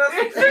shaft and that's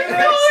a penis.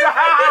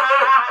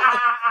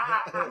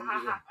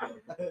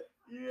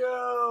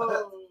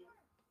 Yo.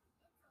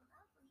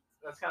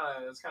 That's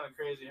kind of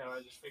crazy how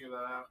I just figured that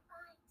out. I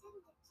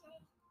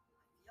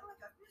feel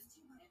like I've missed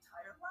you my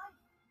entire life.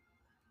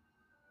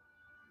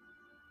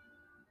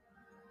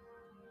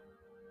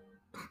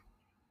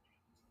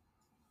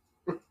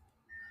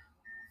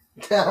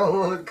 I don't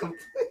want to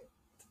complain.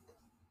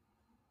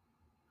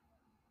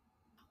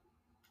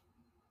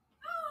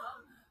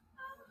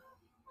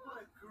 What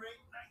a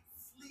great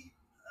night's sleep.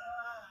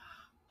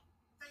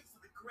 Thanks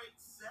for the great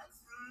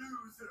sex,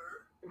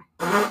 loser.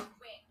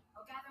 Wait,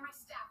 I'll gather my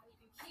staff and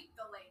you can keep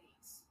the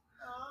ladies.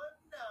 Oh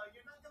no,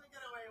 you're not gonna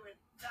get away with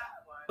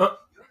that one.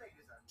 Your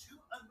ladies are too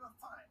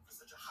unrefined for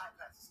such a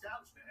high-class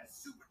establishment as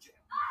Super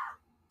Jail.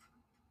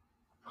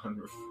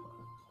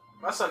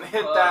 My son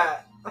hit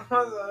that. My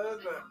son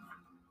hit that.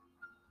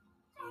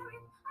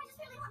 Jared, I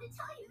just really want to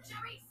tell you.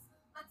 Jerry,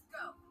 let's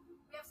go. We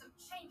have some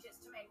changes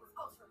to make with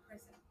Ultra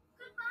Prison.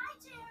 Goodbye,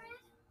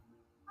 Jared.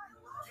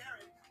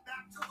 Jared,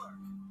 back to work.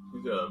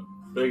 He's got a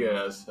big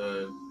ass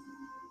head.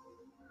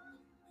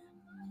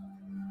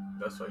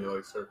 That's why he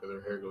likes her, because her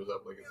hair goes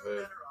up like his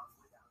You're head. better off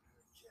without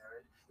her,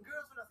 Jared.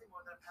 Girls are nothing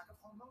more than a pack of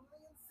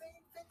hormonally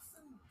insane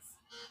vixens.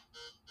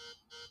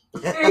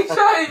 HIV. I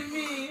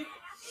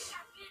think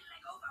I beat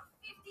like over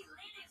 50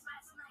 ladies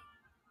last night.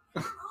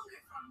 I'm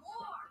hungry for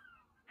more.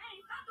 And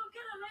if I don't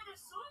get a lady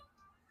soon,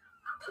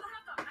 I'm gonna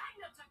have the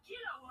Magna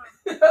Tequila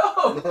one.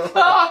 Oh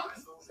god.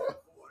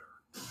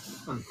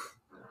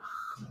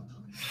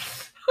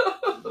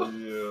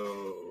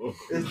 Yo.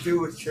 This dude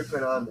was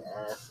tripping on the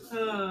ass.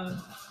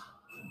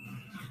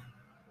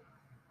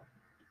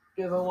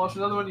 You guys wanna watch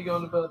another one? You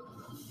going to bed?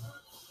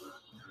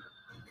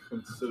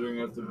 considering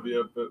I have to be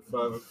up at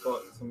 5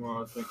 o'clock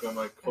tomorrow. I think I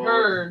might call it.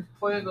 Heard.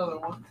 Play another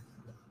one.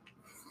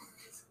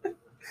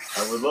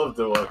 I would love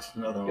to watch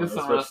another one, It's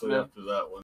the especially rest of it. after that one.